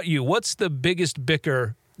 What about you? What's the biggest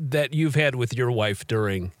bicker that you've had with your wife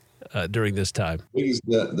during this time?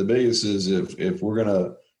 The biggest is if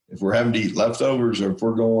we're having to eat leftovers, or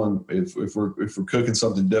if we're cooking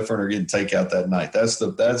something different or getting takeout that night. That's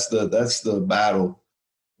the battle.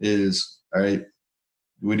 Is all right.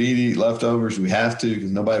 We need to eat leftovers. We have to,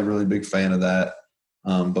 because nobody's really a big fan of that.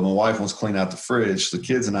 But my wife wants to clean out the fridge. The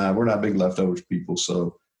kids and I, we're not big leftovers people.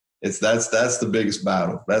 So that's the biggest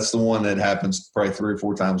battle. That's the one that happens probably 3 or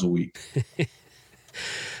 4 times a week.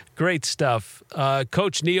 Great stuff.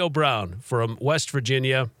 Coach Neal Brown from West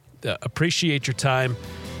Virginia. Appreciate your time.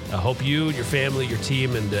 I hope you, your family, your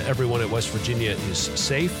team, and everyone at West Virginia is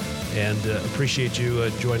safe, and appreciate you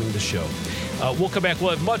joining the show. We'll come back. We'll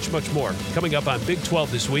have much, much more coming up on Big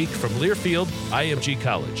 12 this week from Learfield IMG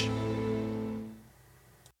College.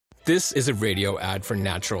 This is a radio ad for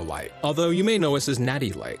Natural Light. Although you may know us as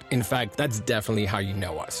Natty Light. In fact, that's definitely how you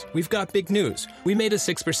know us. We've got big news. We made a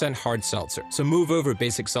 6% hard seltzer. So move over,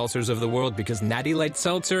 basic seltzers of the world, because Natty Light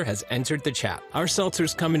Seltzer has entered the chat. Our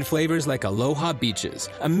seltzers come in flavors like Aloha Beaches,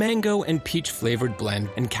 a mango and peach flavored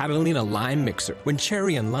blend, and Catalina Lime Mixer. When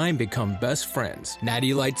cherry and lime become best friends.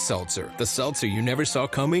 Natty Light Seltzer. The seltzer you never saw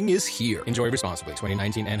coming is here. Enjoy responsibly.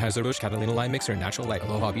 2019 Anheuser-Busch Catalina Lime Mixer, Natural Light,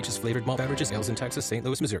 Aloha Beaches flavored malt beverages, ales in Texas, St.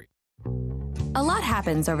 Louis, Missouri. A lot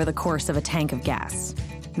happens over the course of a tank of gas.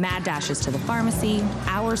 Mad dashes to the pharmacy,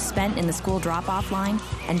 hours spent in the school drop-off line,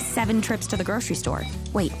 and 7 trips to the grocery store.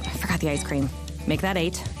 Wait, I forgot the ice cream. Make that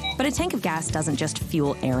 8. But a tank of gas doesn't just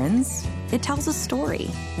fuel errands. It tells a story.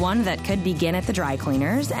 One that could begin at the dry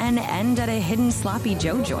cleaners and end at a hidden Sloppy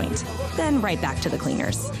Joe joint. Then right back to the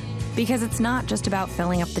cleaners. Because it's not just about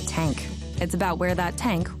filling up the tank. It's about where that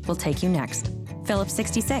tank will take you next. Phillips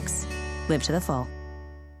 66. Live to the full.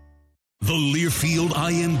 The Learfield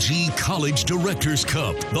IMG College Directors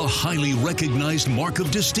Cup, the highly recognized mark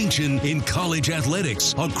of distinction in college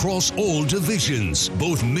athletics across all divisions,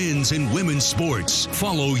 both men's and women's sports.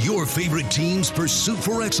 Follow your favorite team's pursuit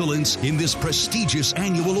for excellence in this prestigious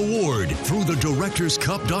annual award through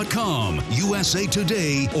thedirectorscup.com, USA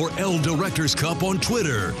Today, or L Directors Cup on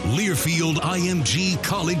Twitter. Learfield IMG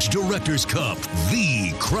College Directors Cup,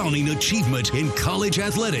 the crowning achievement in college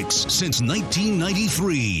athletics since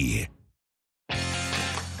 1993.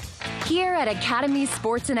 Here at Academy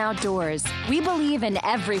Sports and Outdoors, we believe in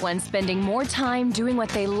everyone spending more time doing what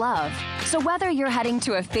they love. So whether you're heading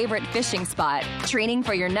to a favorite fishing spot, training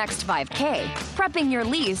for your next 5K, prepping your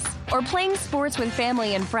lease, or playing sports with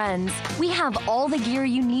family and friends, we have all the gear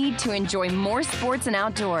you need to enjoy more sports and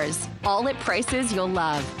outdoors, all at prices you'll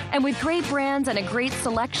love. And with great brands and a great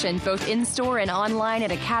selection both in-store and online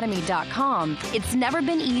at academy.com, it's never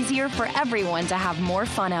been easier for everyone to have more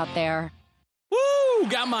fun out there. Woo!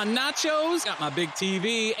 Got my nachos, got my big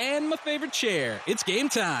TV, and my favorite chair. It's game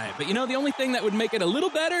time. But you know, the only thing that would make it a little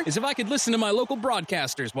better is if I could listen to my local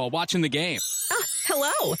broadcasters while watching the game.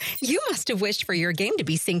 Hello. You must have wished for your game to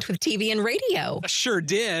be synced with TV and radio. I sure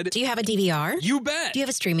did. Do you have a DVR? You bet. Do you have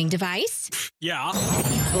a streaming device? Yeah.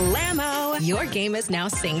 Blammo! Your game is now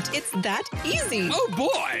synced. It's that easy. Oh,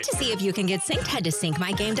 boy. To see if you can get synced, head to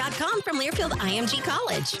syncmygame.com from Learfield IMG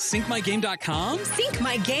College. Syncmygame.com?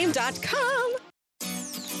 Syncmygame.com.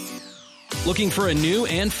 Looking for a new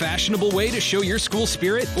and fashionable way to show your school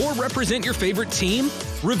spirit or represent your favorite team?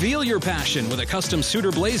 Reveal your passion with a custom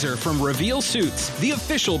suitor blazer from Reveal Suits, the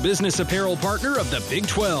official business apparel partner of the Big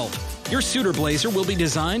 12. Your suitor blazer will be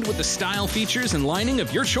designed with the style, features, and lining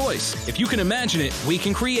of your choice. If you can imagine it, we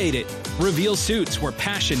can create it. Reveal Suits, where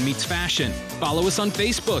passion meets fashion. Follow us on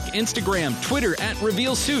Facebook, Instagram, Twitter at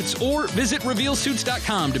Reveal Suits, or visit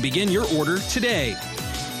RevealSuits.com to begin your order today.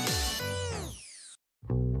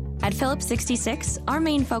 At Phillips 66, our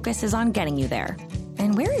main focus is on getting you there.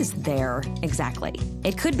 And where is there exactly?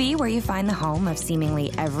 It could be where you find the home of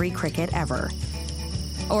seemingly every cricket ever.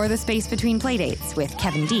 Or the space between playdates with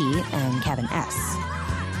Kevin D and Kevin S.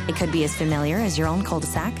 It could be as familiar as your own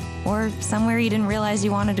cul-de-sac, or somewhere you didn't realize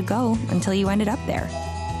you wanted to go until you ended up there.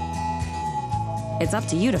 It's up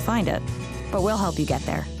to you to find it, but we'll help you get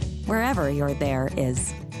there, wherever your there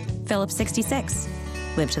is. Phillips 66.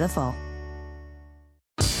 Live to the full.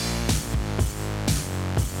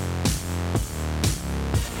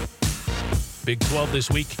 Big 12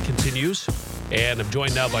 this week continues, and I'm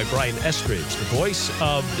joined now by Brian Estridge, the voice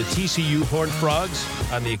of the TCU Horned Frogs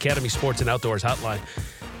on the Academy Sports and Outdoors hotline.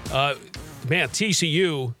 Man,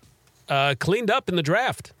 TCU cleaned up in the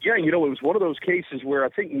draft. Yeah, you know, it was one of those cases where I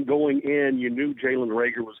think going in, you knew Jalen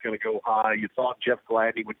Reagor was going to go high. You thought Jeff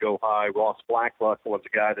Gladney would go high. Ross Blacklock was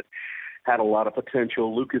a guy that had a lot of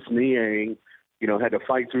potential. Lucas Niang, you know, had to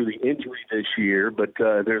fight through the injury this year, but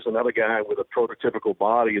there's another guy with a prototypical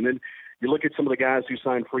body. And then you look at some of the guys who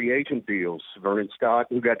signed free agent deals. Vernon Scott,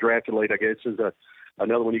 who got drafted late, I guess, is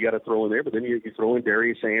another one you got to throw in there. But then you throw in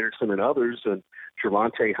Darius Anderson and others, and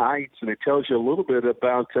Trevante Heights, and it tells you a little bit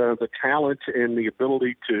about the talent and the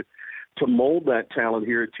ability to mold that talent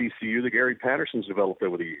here at TCU that Gary Patterson's developed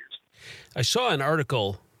over the years. I saw an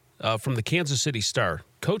article from the Kansas City Star.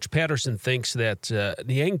 Coach Patterson thinks that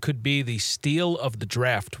Niang could be the steal of the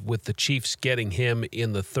draft with the Chiefs getting him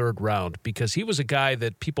in the third round, because he was a guy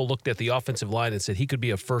that people looked at the offensive line and said he could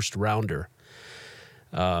be a first rounder.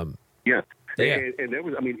 Yeah. And there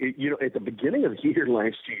was, I mean, you know, at the beginning of the year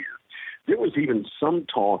last year, there was even some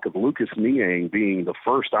talk of Lucas Niang being the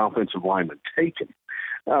first offensive lineman taken.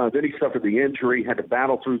 Then he suffered the injury, had to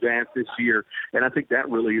battle through that this year, and I think that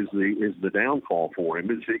really is the downfall for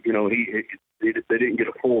him. Is, you know, they didn't get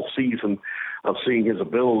a full season of seeing his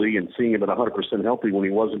ability and seeing him at 100% healthy when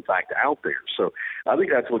he was in fact out there. So I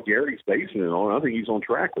think that's what Gary's basing it on. I think he's on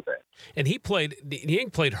track with that. And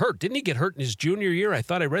Niang played hurt. Didn't he get hurt in his junior year? I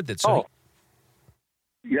thought I read that. So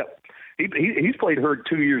Yep. He's played hurt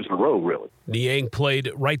 2 years in a row, really. Niang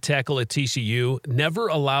played right tackle at TCU, never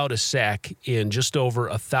allowed a sack in just over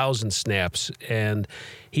 1,000 snaps, and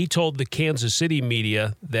he told the Kansas City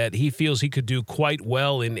media that he feels he could do quite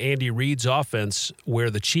well in Andy Reid's offense, where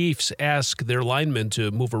the Chiefs ask their linemen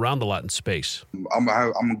to move around a lot in space. I'm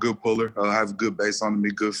a good puller. I have a good base on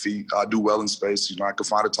me, good feet. I do well in space. You know, I can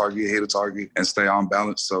find a target, hit a target, and stay on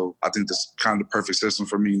balance. So I think that's kind of the perfect system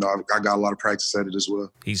for me. You know, I got a lot of practice at it as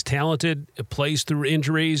well. He's talented, plays through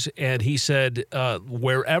injuries, and he said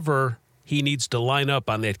wherever he needs to line up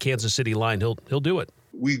on that Kansas City line, he'll do it.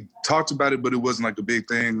 we talked about it, but it wasn't like a big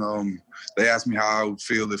thing. They asked me how I would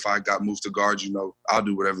feel if I got moved to guard. I'll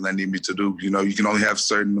do whatever they need me to do. You can only have a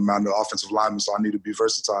certain amount of offensive linemen, so I need to be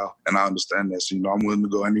versatile, and I understand that. So, I'm willing to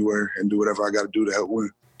go anywhere and do whatever I got to do to help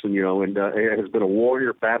win. And has been a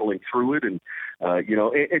warrior battling through it, and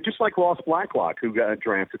and just like Ross Blacklock, who got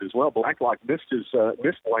drafted as well. Blacklock missed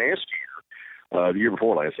last year. The year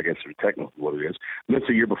before last, I guess is technically what it is. Missed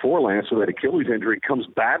the year before last with that Achilles injury, comes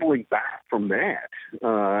battling back from that,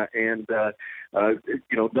 and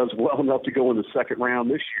does well enough to go in the second round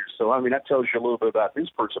this year. So, that tells you a little bit about his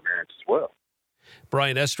perseverance as well.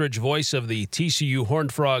 Brian Estridge, voice of the TCU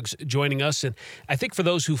Horned Frogs, joining us. And I think for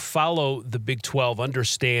those who follow the Big 12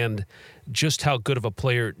 understand just how good of a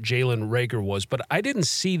player Jalen Reagor was. But I didn't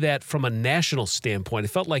see that from a national standpoint. It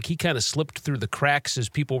felt like he kind of slipped through the cracks as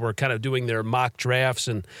people were kind of doing their mock drafts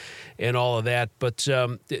and all of that. But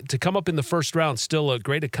to come up in the first round, still a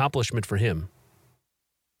great accomplishment for him.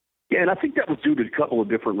 Yeah, and I think that was due to a couple of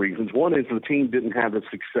different reasons. One is the team didn't have the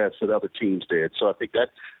success that other teams did, so I think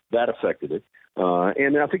that affected it.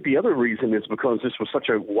 And I think the other reason is because this was such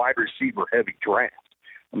a wide receiver-heavy draft.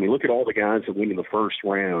 Look at all the guys that went in the first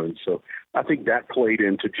round. So I think that played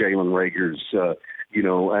into Jalen Reagor's,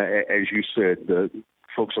 as you said,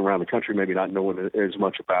 folks around the country maybe not knowing as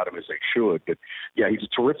much about him as they should. But, yeah, he's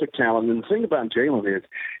a terrific talent. And the thing about Jalen is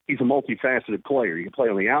he's a multifaceted player. He can play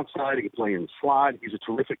on the outside. He can play in the slide. He's a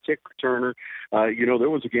terrific kick returner. There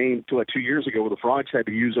was a game 2 years ago where the Frogs had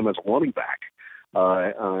to use him as a running back.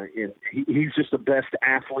 And he's just the best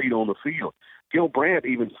athlete on the field. Gil Brandt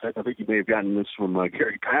even said, I think you may have gotten this from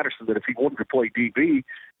Gary Patterson, that if he wanted to play DB,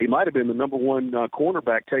 he might have been the number one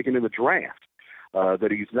cornerback taken in the draft.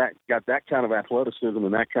 That he's got that kind of athleticism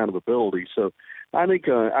and that kind of ability. So I think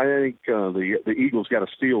the Eagles got a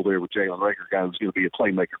steal there with Jalen Reagor, guy who's going to be a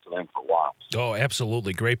playmaker for them for a while. Oh,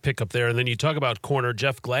 absolutely. Great pickup there. And then you talk about corner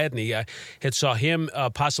Jeff Gladney. I had saw him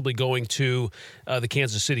possibly going to the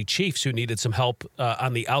Kansas City Chiefs, who needed some help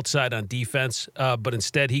on the outside on defense, but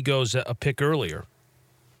instead he goes a pick earlier.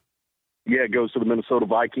 Yeah, it goes to the Minnesota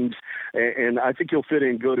Vikings, and I think he'll fit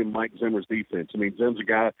in good in Mike Zimmer's defense. Zimmer's a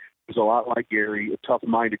guy who's a lot like Gary, a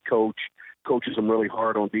tough-minded coach, coaches him really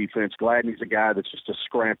hard on defense. Gladney's a guy that's just a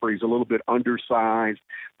scrapper. He's a little bit undersized,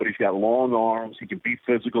 but he's got long arms. He can be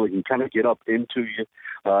physical. He can kind of get up into you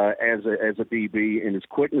as a DB, and his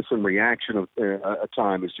quickness and reaction of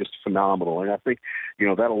time is just phenomenal. And I think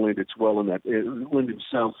that'll lend itself well in that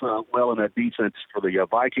defense for the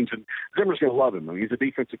Vikings. And Zimmer's going to love him. He's a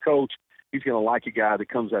defensive coach. He's going to like a guy that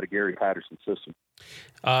comes out of Gary Patterson's system.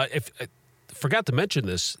 Forgot to mention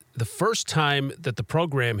this, the first time that the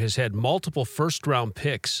program has had multiple first-round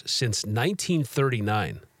picks since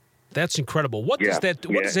 1939. That's incredible. What does that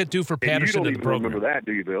do for Patterson in the program? You don't remember that,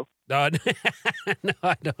 do you, Bill? No,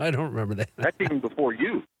 I don't remember that. That's even before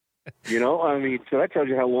you. So that tells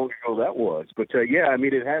you how long ago that was. But,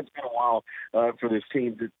 it has been a while for this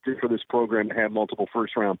team, for this program to have multiple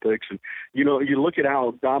first-round picks. And, you look at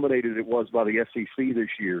how dominated it was by the SEC this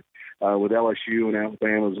year with LSU and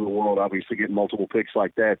Alabama's in the world, obviously getting multiple picks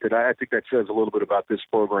like that. I think that says a little bit about this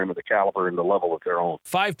program and the caliber and the level that they're on.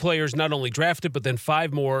 5 players not only drafted, but then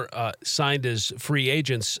 5 more signed as free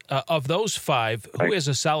agents. Of those 5, who has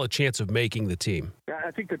a solid chance of making the team? I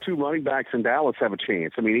think the 2 running backs in Dallas have a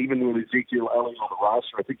chance. Even with Ezekiel Elliott on the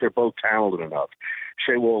roster, I think they're both talented enough.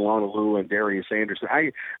 Sheawo Olonilolu and Darius Anderson.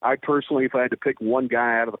 I personally, if I had to pick one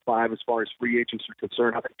guy out of the 5 as far as free agents are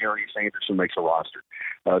concerned, I think Darius Anderson makes a roster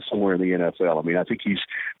somewhere in the NFL. I think he's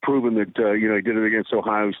proven that, he did it against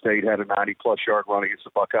Ohio State, had a 90-plus yard run against the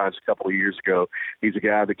Buckeyes a couple of years ago. He's a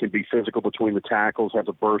guy that can be physical between the tackles, has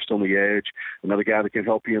a burst on the edge, another guy that can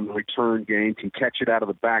help you in the return game, can catch it out of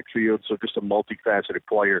the backfield, so just a multifaceted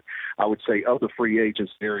player. I would say of the free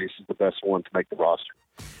agents, Darius is the best one to make the roster.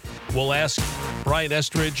 We'll ask Brian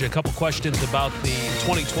Estridge a couple questions about the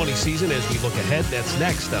 2020 season as we look ahead. That's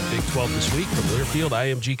next on Big 12 This Week from Learfield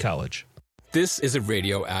IMG College. This is a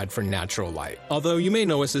radio ad for Natural Light. Although you may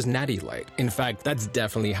know us as Natty Light. In fact, that's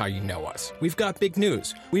definitely how you know us. We've got big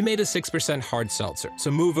news. We made a 6% hard seltzer.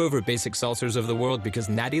 So move over, basic seltzers of the world, because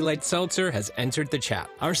Natty Light Seltzer has entered the chat.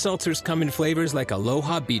 Our seltzers come in flavors like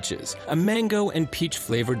Aloha Beaches, a mango and peach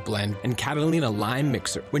flavored blend, and Catalina Lime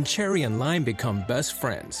Mixer. When cherry and lime become best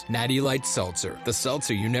friends. Natty Light Seltzer. The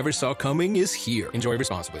seltzer you never saw coming is here. Enjoy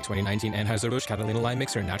responsibly. 2019 Anheuser-Busch Catalina Lime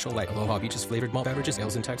Mixer, Natural Light, Aloha Beaches flavored malt beverages,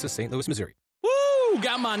 ales in Texas, St. Louis, Missouri. Woo! Woo!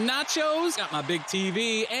 Got my nachos, got my big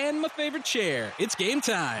TV, and my favorite chair. It's game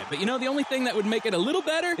time. But the only thing that would make it a little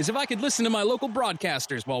better is if I could listen to my local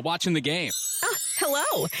broadcasters while watching the game.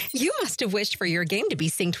 Hello. You must have wished for your game to be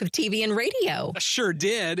synced with TV and radio. I sure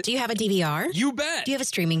did. Do you have a DVR? You bet. Do you have a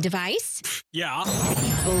streaming device? Yeah.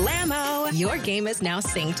 Blammo! Your game is now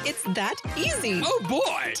synced. It's that easy. Oh,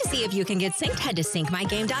 boy. To see if you can get synced, head to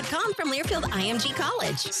syncmygame.com from Learfield IMG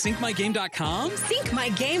College. Syncmygame.com?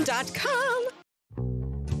 Syncmygame.com.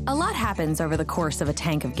 A lot happens over the course of a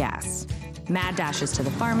tank of gas. Mad dashes to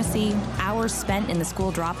the pharmacy, hours spent in the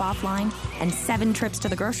school drop-off line, and 7 trips to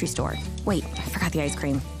the grocery store. Wait, I forgot the ice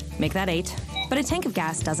cream. Make that 8. But a tank of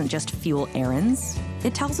gas doesn't just fuel errands.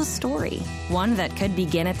 It tells a story. One that could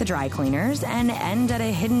begin at the dry cleaners and end at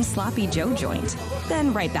a hidden Sloppy Joe joint.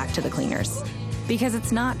 Then right back to the cleaners. Because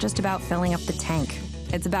it's not just about filling up the tank.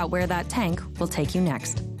 It's about where that tank will take you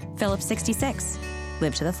next. Phillips 66.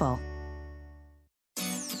 Live to the full.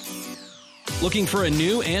 Looking for a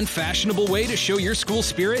new and fashionable way to show your school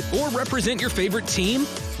spirit or represent your favorite team?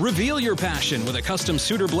 Reveal your passion with a custom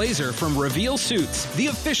suit or blazer from Reveal Suits, the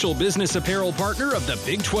official business apparel partner of the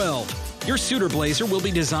Big 12. Your suit or blazer will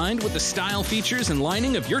be designed with the style, features, and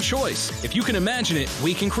lining of your choice. If you can imagine it,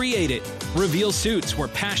 we can create it. Reveal Suits, where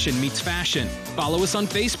passion meets fashion. Follow us on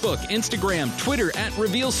Facebook, Instagram, Twitter at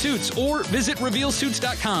Reveal Suits, or visit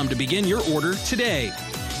RevealSuits.com to begin your order today.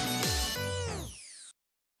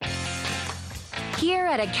 Here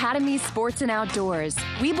at Academy Sports and Outdoors,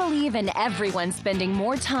 we believe in everyone spending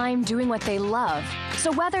more time doing what they love.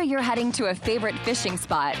 So whether you're heading to a favorite fishing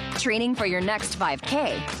spot, training for your next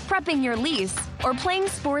 5K, prepping your lease, or playing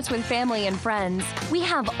sports with family and friends, we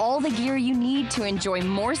have all the gear you need to enjoy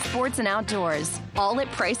more sports and outdoors, all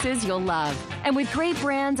at prices you'll love. And with great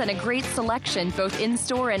brands and a great selection both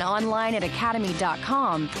in-store and online at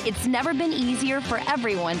academy.com, it's never been easier for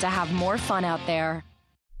everyone to have more fun out there.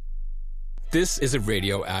 This is a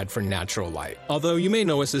radio ad for Natural Light. Although you may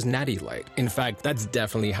know us as Natty Light. In fact, that's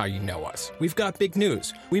definitely how you know us. We've got big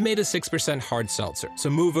news. We made a 6% hard seltzer. So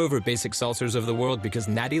move over, basic seltzers of the world, because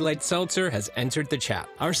Natty Light Seltzer has entered the chat.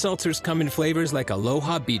 Our seltzers come in flavors like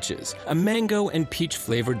Aloha Beaches, a mango and peach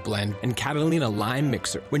flavored blend, and Catalina Lime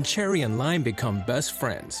Mixer. When cherry and lime become best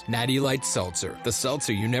friends. Natty Light Seltzer. The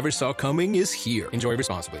seltzer you never saw coming is here. Enjoy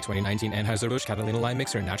responsibly. 2019 Anheuser-Busch Catalina Lime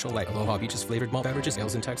Mixer and Natural Light Aloha Beaches flavored malt beverages.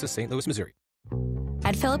 Sales in Texas, St. Louis, Missouri.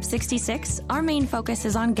 At Phillips 66, our main focus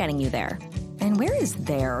is on getting you there. And where is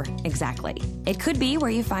there exactly? It could be where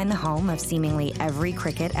you find the home of seemingly every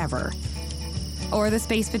cricket ever. Or the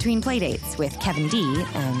space between playdates with Kevin D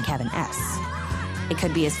and Kevin S. It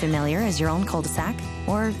could be as familiar as your own cul-de-sac,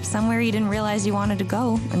 or somewhere you didn't realize you wanted to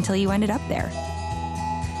go until you ended up there.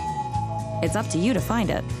 It's up to you to find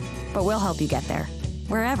it, but we'll help you get there,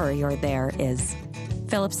 wherever your there is.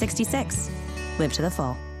 Phillips 66. Live to the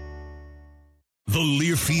full. The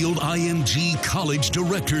Learfield IMG College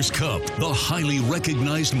Directors Cup, the highly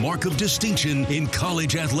recognized mark of distinction in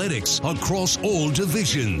college athletics across all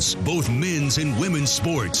divisions, both men's and women's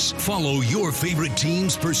sports. Follow your favorite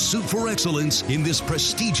team's pursuit for excellence in this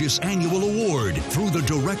prestigious annual award through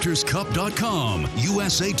thedirectorscup.com,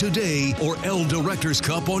 USA Today, or L Directors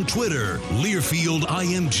Cup on Twitter. Learfield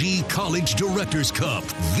IMG College Directors Cup,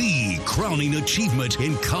 the crowning achievement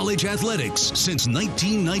in college athletics since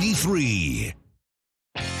 1993.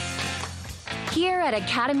 Here at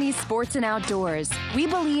Academy Sports and Outdoors, we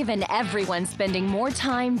believe in everyone spending more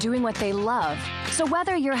time doing what they love. So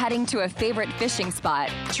whether you're heading to a favorite fishing spot,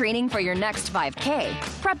 training for your next 5K,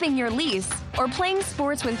 prepping your lease, or playing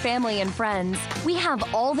sports with family and friends, we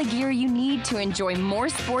have all the gear you need to enjoy more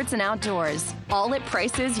sports and outdoors, all at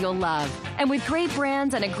prices you'll love. And with great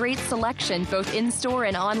brands and a great selection both in-store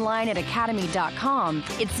and online at academy.com,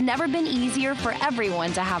 it's never been easier for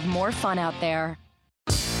everyone to have more fun out there.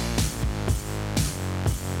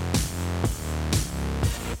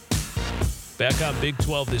 Back on Big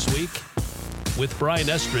 12 this week with Brian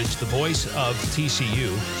Estridge, the voice of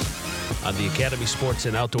TCU, on the Academy Sports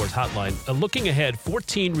and Outdoors Hotline. Looking ahead,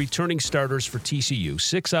 14 returning starters for TCU,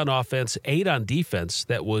 6 on offense, 8 on defense.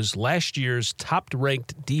 That was last year's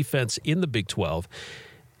top-ranked defense in the Big 12,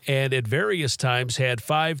 and at various times had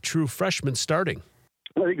 5 true freshmen starting.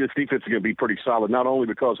 I think this defense is going to be pretty solid, not only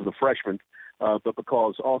because of the freshmen, but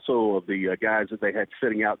because also of the guys that they had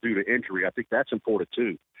sitting out due to injury. I think that's important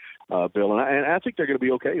too, Bill, and I think they're going to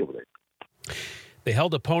be okay over there. They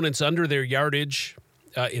held opponents under their yardage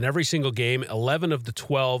in every single game, 11 of the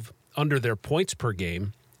 12 under their points per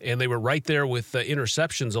game, and they were right there with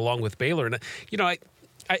interceptions along with Baylor. And, you know,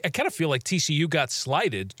 I kind of feel like TCU got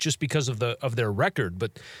slighted just because of their record,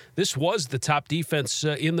 but this was the top defense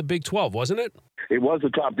in the Big 12, wasn't it? It was a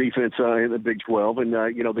top defense in the Big 12, and,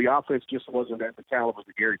 the offense just wasn't at the caliber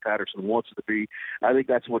that Gary Patterson wants it to be. I think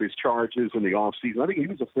that's what his charge is in the offseason. I think he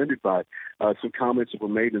was offended by some comments that were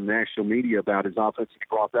made in the national media about his offense. He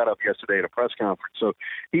brought that up yesterday at a press conference. So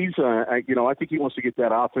he's, I think he wants to get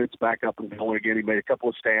that offense back up and going again. He made a couple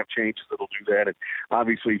of staff changes that'll do that, and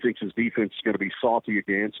obviously he thinks his defense is going to be salty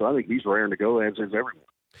again. So I think he's raring to go, as is everyone.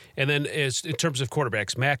 And then in terms of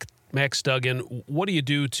quarterbacks, Max Duggan, what do you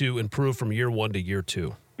do to improve from year one to year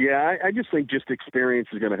two? Yeah, I just think experience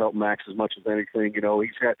is going to help Max as much as anything.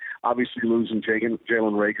 He's got, obviously losing Jalen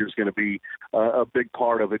Reagor is going to be a big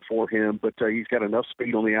part of it for him, but he's got enough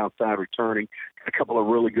speed on the outside returning, a couple of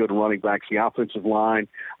really good running backs. The offensive line,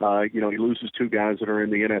 he loses two guys that are in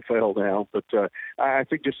the NFL now, but I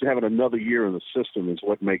think just having another year in the system is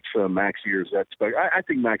what makes Max years that special. I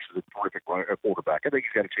think Max is a terrific quarterback. I think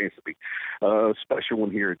he's got a chance to be a special one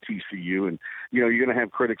here at TCU, and, you're going to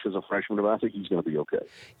have critics as a freshman, but I think he's going to be okay.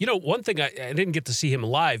 One thing, I didn't get to see him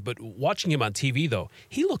live, but watching him on TV, though,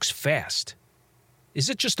 he looks fast. Is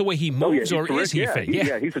it just the way he moves, or is he fast?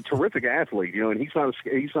 Yeah, he's a terrific athlete, and he's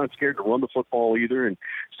not scared to run the football either and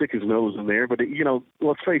stick his nose in there. But,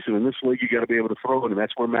 let's face it, in this league, you got to be able to throw it, and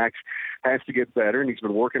that's where Max has to get better, and he's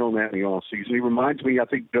been working on that in the offseason. He reminds me, I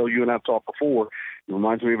think, Bill, you and I have talked before, he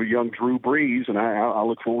reminds me of a young Drew Brees, and I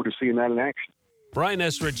look forward to seeing that in action. Brian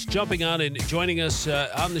Estridge jumping on and joining us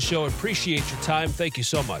on the show. Appreciate your time. Thank you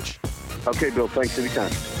so much. Okay, Bill. Thanks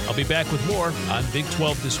anytime. I'll be back with more on Big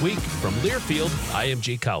 12 This Week from Learfield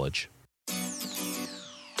IMG College.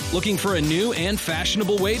 Looking for a new and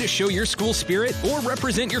fashionable way to show your school spirit or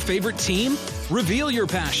represent your favorite team? Reveal your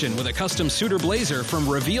passion with a custom suit or blazer from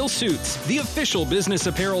Reveal Suits, the official business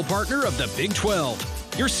apparel partner of the Big 12.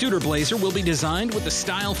 Your suit or blazer will be designed with the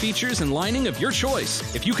style, features, and lining of your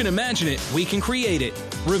choice. If you can imagine it, we can create it.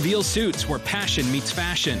 Reveal Suits, where passion meets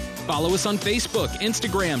fashion. Follow us on Facebook,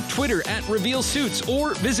 Instagram, Twitter at Reveal Suits,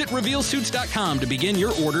 or visit RevealSuits.com to begin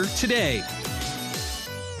your order today.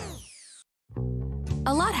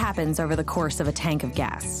 A lot happens over the course of a tank of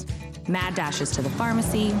gas. Mad dashes to the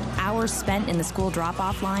pharmacy, hours spent in the school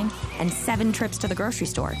drop-off line, and 7 trips to the grocery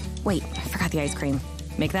store. Wait, I forgot the ice cream.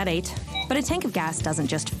 Make that 8. But a tank of gas doesn't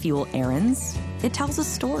just fuel errands. It tells a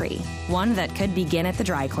story. One that could begin at the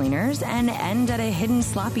dry cleaners and end at a hidden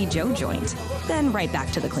Sloppy Joe joint. Then right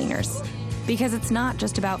back to the cleaners. Because it's not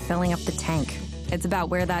just about filling up the tank. It's about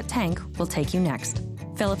where that tank will take you next.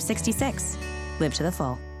 Phillips 66. Live to the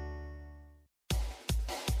full.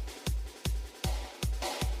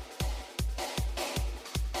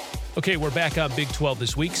 Okay, we're back on Big 12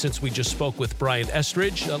 This Week. Since we just spoke with Brian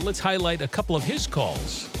Estridge, let's highlight a couple of his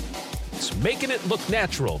calls. It's Making It Look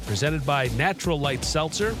Natural, presented by Natural Light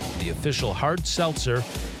Seltzer, the official hard seltzer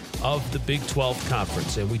of the Big 12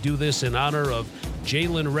 Conference. And we do this in honor of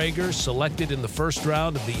Jalen Reagor, selected in the first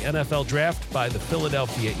round of the NFL Draft by the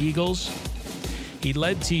Philadelphia Eagles. He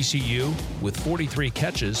led TCU with 43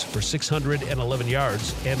 catches for 611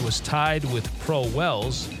 yards and was tied with Pro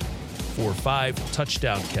Wells for 5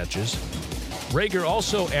 touchdown catches. Reagor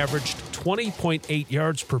also averaged 20.8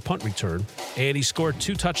 yards per punt return, and he scored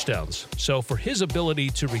 2 touchdowns. So for his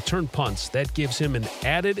ability to return punts, that gives him an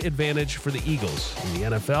added advantage for the Eagles. In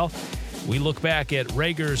the NFL, we look back at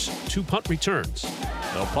Reagor's 2 punt returns.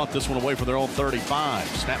 They'll punt this one away from their own 35.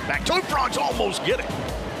 Snap back. 2 Frogs almost get it.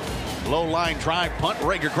 Low line drive punt.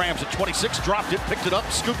 Reagor grabs it. 26, dropped it, picked it up,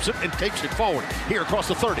 scoops it, and takes it forward. Here across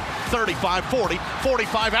the 30, 35, 40,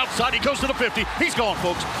 45 outside. He goes to the 50. He's gone,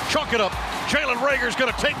 folks. Chalk it up. Jalen Reagor's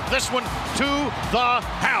going to take this one to the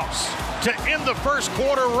house. To end the first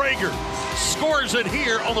quarter, Reagor scores it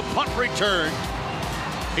here on the punt return.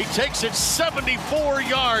 He takes it 74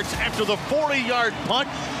 yards after the 40-yard punt.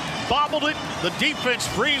 Bobbled it. The defense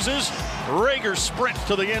freezes. Reagor sprints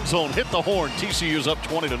to the end zone, hit the horn. TCU's up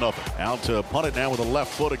 20-0. Out to punt it now with the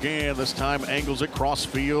left foot again. This time angles it cross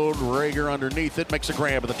field. Reagor underneath it, makes a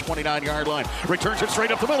grab at the 29-yard line. Returns it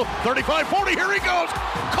straight up the middle. 35, 40, here he goes.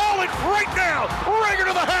 Call it right now. Reagor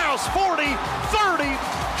to the house. 40, 30,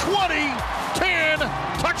 20, 10,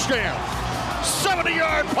 touchdown.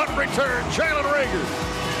 70-yard punt return. Jalen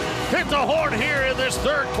Reagor hit the horn here in this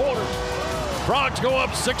third quarter. Frogs go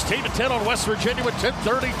up 16-10 on West Virginia with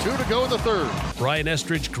 10:32 to go in the third. Brian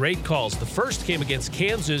Estridge, great calls. The first came against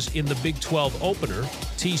Kansas in the Big 12 opener.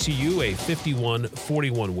 TCU, a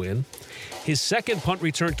 51-41 win. His second punt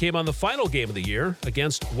return came on the final game of the year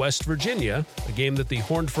against West Virginia, a game that the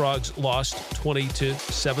Horned Frogs lost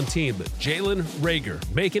 20-17. But Jalen Reagor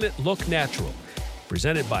making it look natural.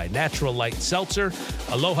 Presented by Natural Light Seltzer,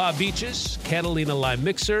 Aloha Beaches, Catalina Lime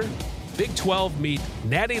Mixer, Big 12 meet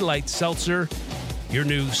Natty Light Seltzer, your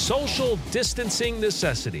new social distancing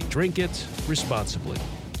necessity. Drink it responsibly.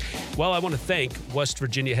 Well, I want to thank West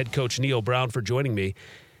Virginia head coach Neal Brown for joining me.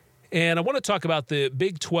 And I want to talk about the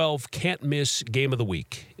Big 12 can't-miss game of the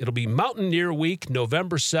week. It'll be Mountaineer Week,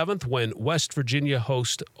 November 7th, when West Virginia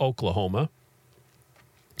hosts Oklahoma.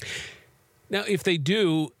 Now, if they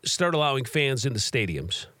do start allowing fans in the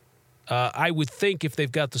stadiums, I would think if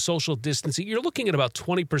they've got the social distancing, you're looking at about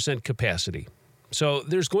 20% capacity. So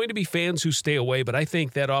there's going to be fans who stay away, but I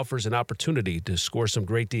think that offers an opportunity to score some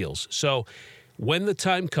great deals. So when the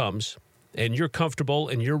time comes and you're comfortable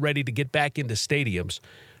and you're ready to get back into stadiums,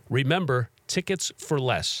 remember, Tickets for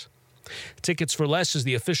Less. Tickets for Less is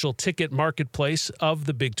the official ticket marketplace of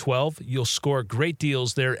the Big 12. You'll score great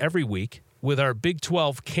deals there every week with our Big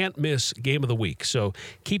 12 can't-miss game of the week. So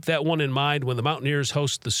keep that one in mind when the Mountaineers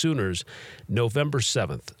host the Sooners November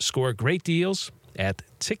 7th. Score great deals at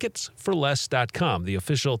ticketsforless.com, the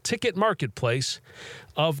official ticket marketplace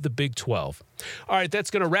of the Big 12. All right,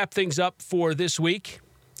 that's going to wrap things up for this week.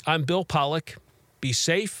 I'm Bill Pollock. Be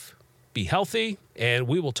safe, be healthy, and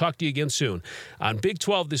we will talk to you again soon on Big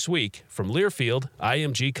 12 This Week from Learfield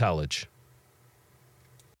IMG College.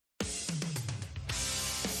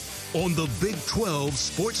 On the Big 12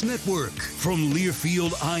 Sports Network from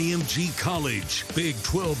Learfield IMG College, Big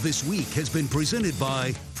 12 This Week has been presented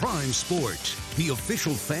by Prime Sport, the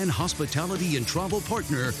official fan hospitality and travel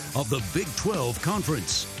partner of the Big 12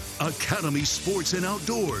 Conference. Academy Sports and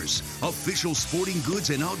Outdoors, official sporting goods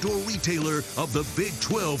and outdoor retailer of the Big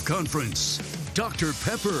 12 Conference. Dr.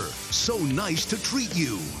 Pepper, so nice to treat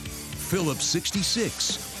you. Phillips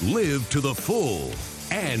 66, live to the full.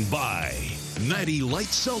 And by Natty Light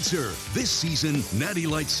Seltzer. This season, Natty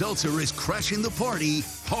Light Seltzer is crashing the party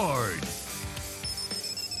hard.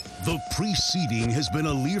 The preceding has been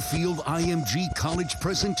a Learfield IMG College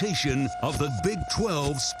presentation of the Big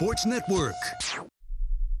 12 Sports Network.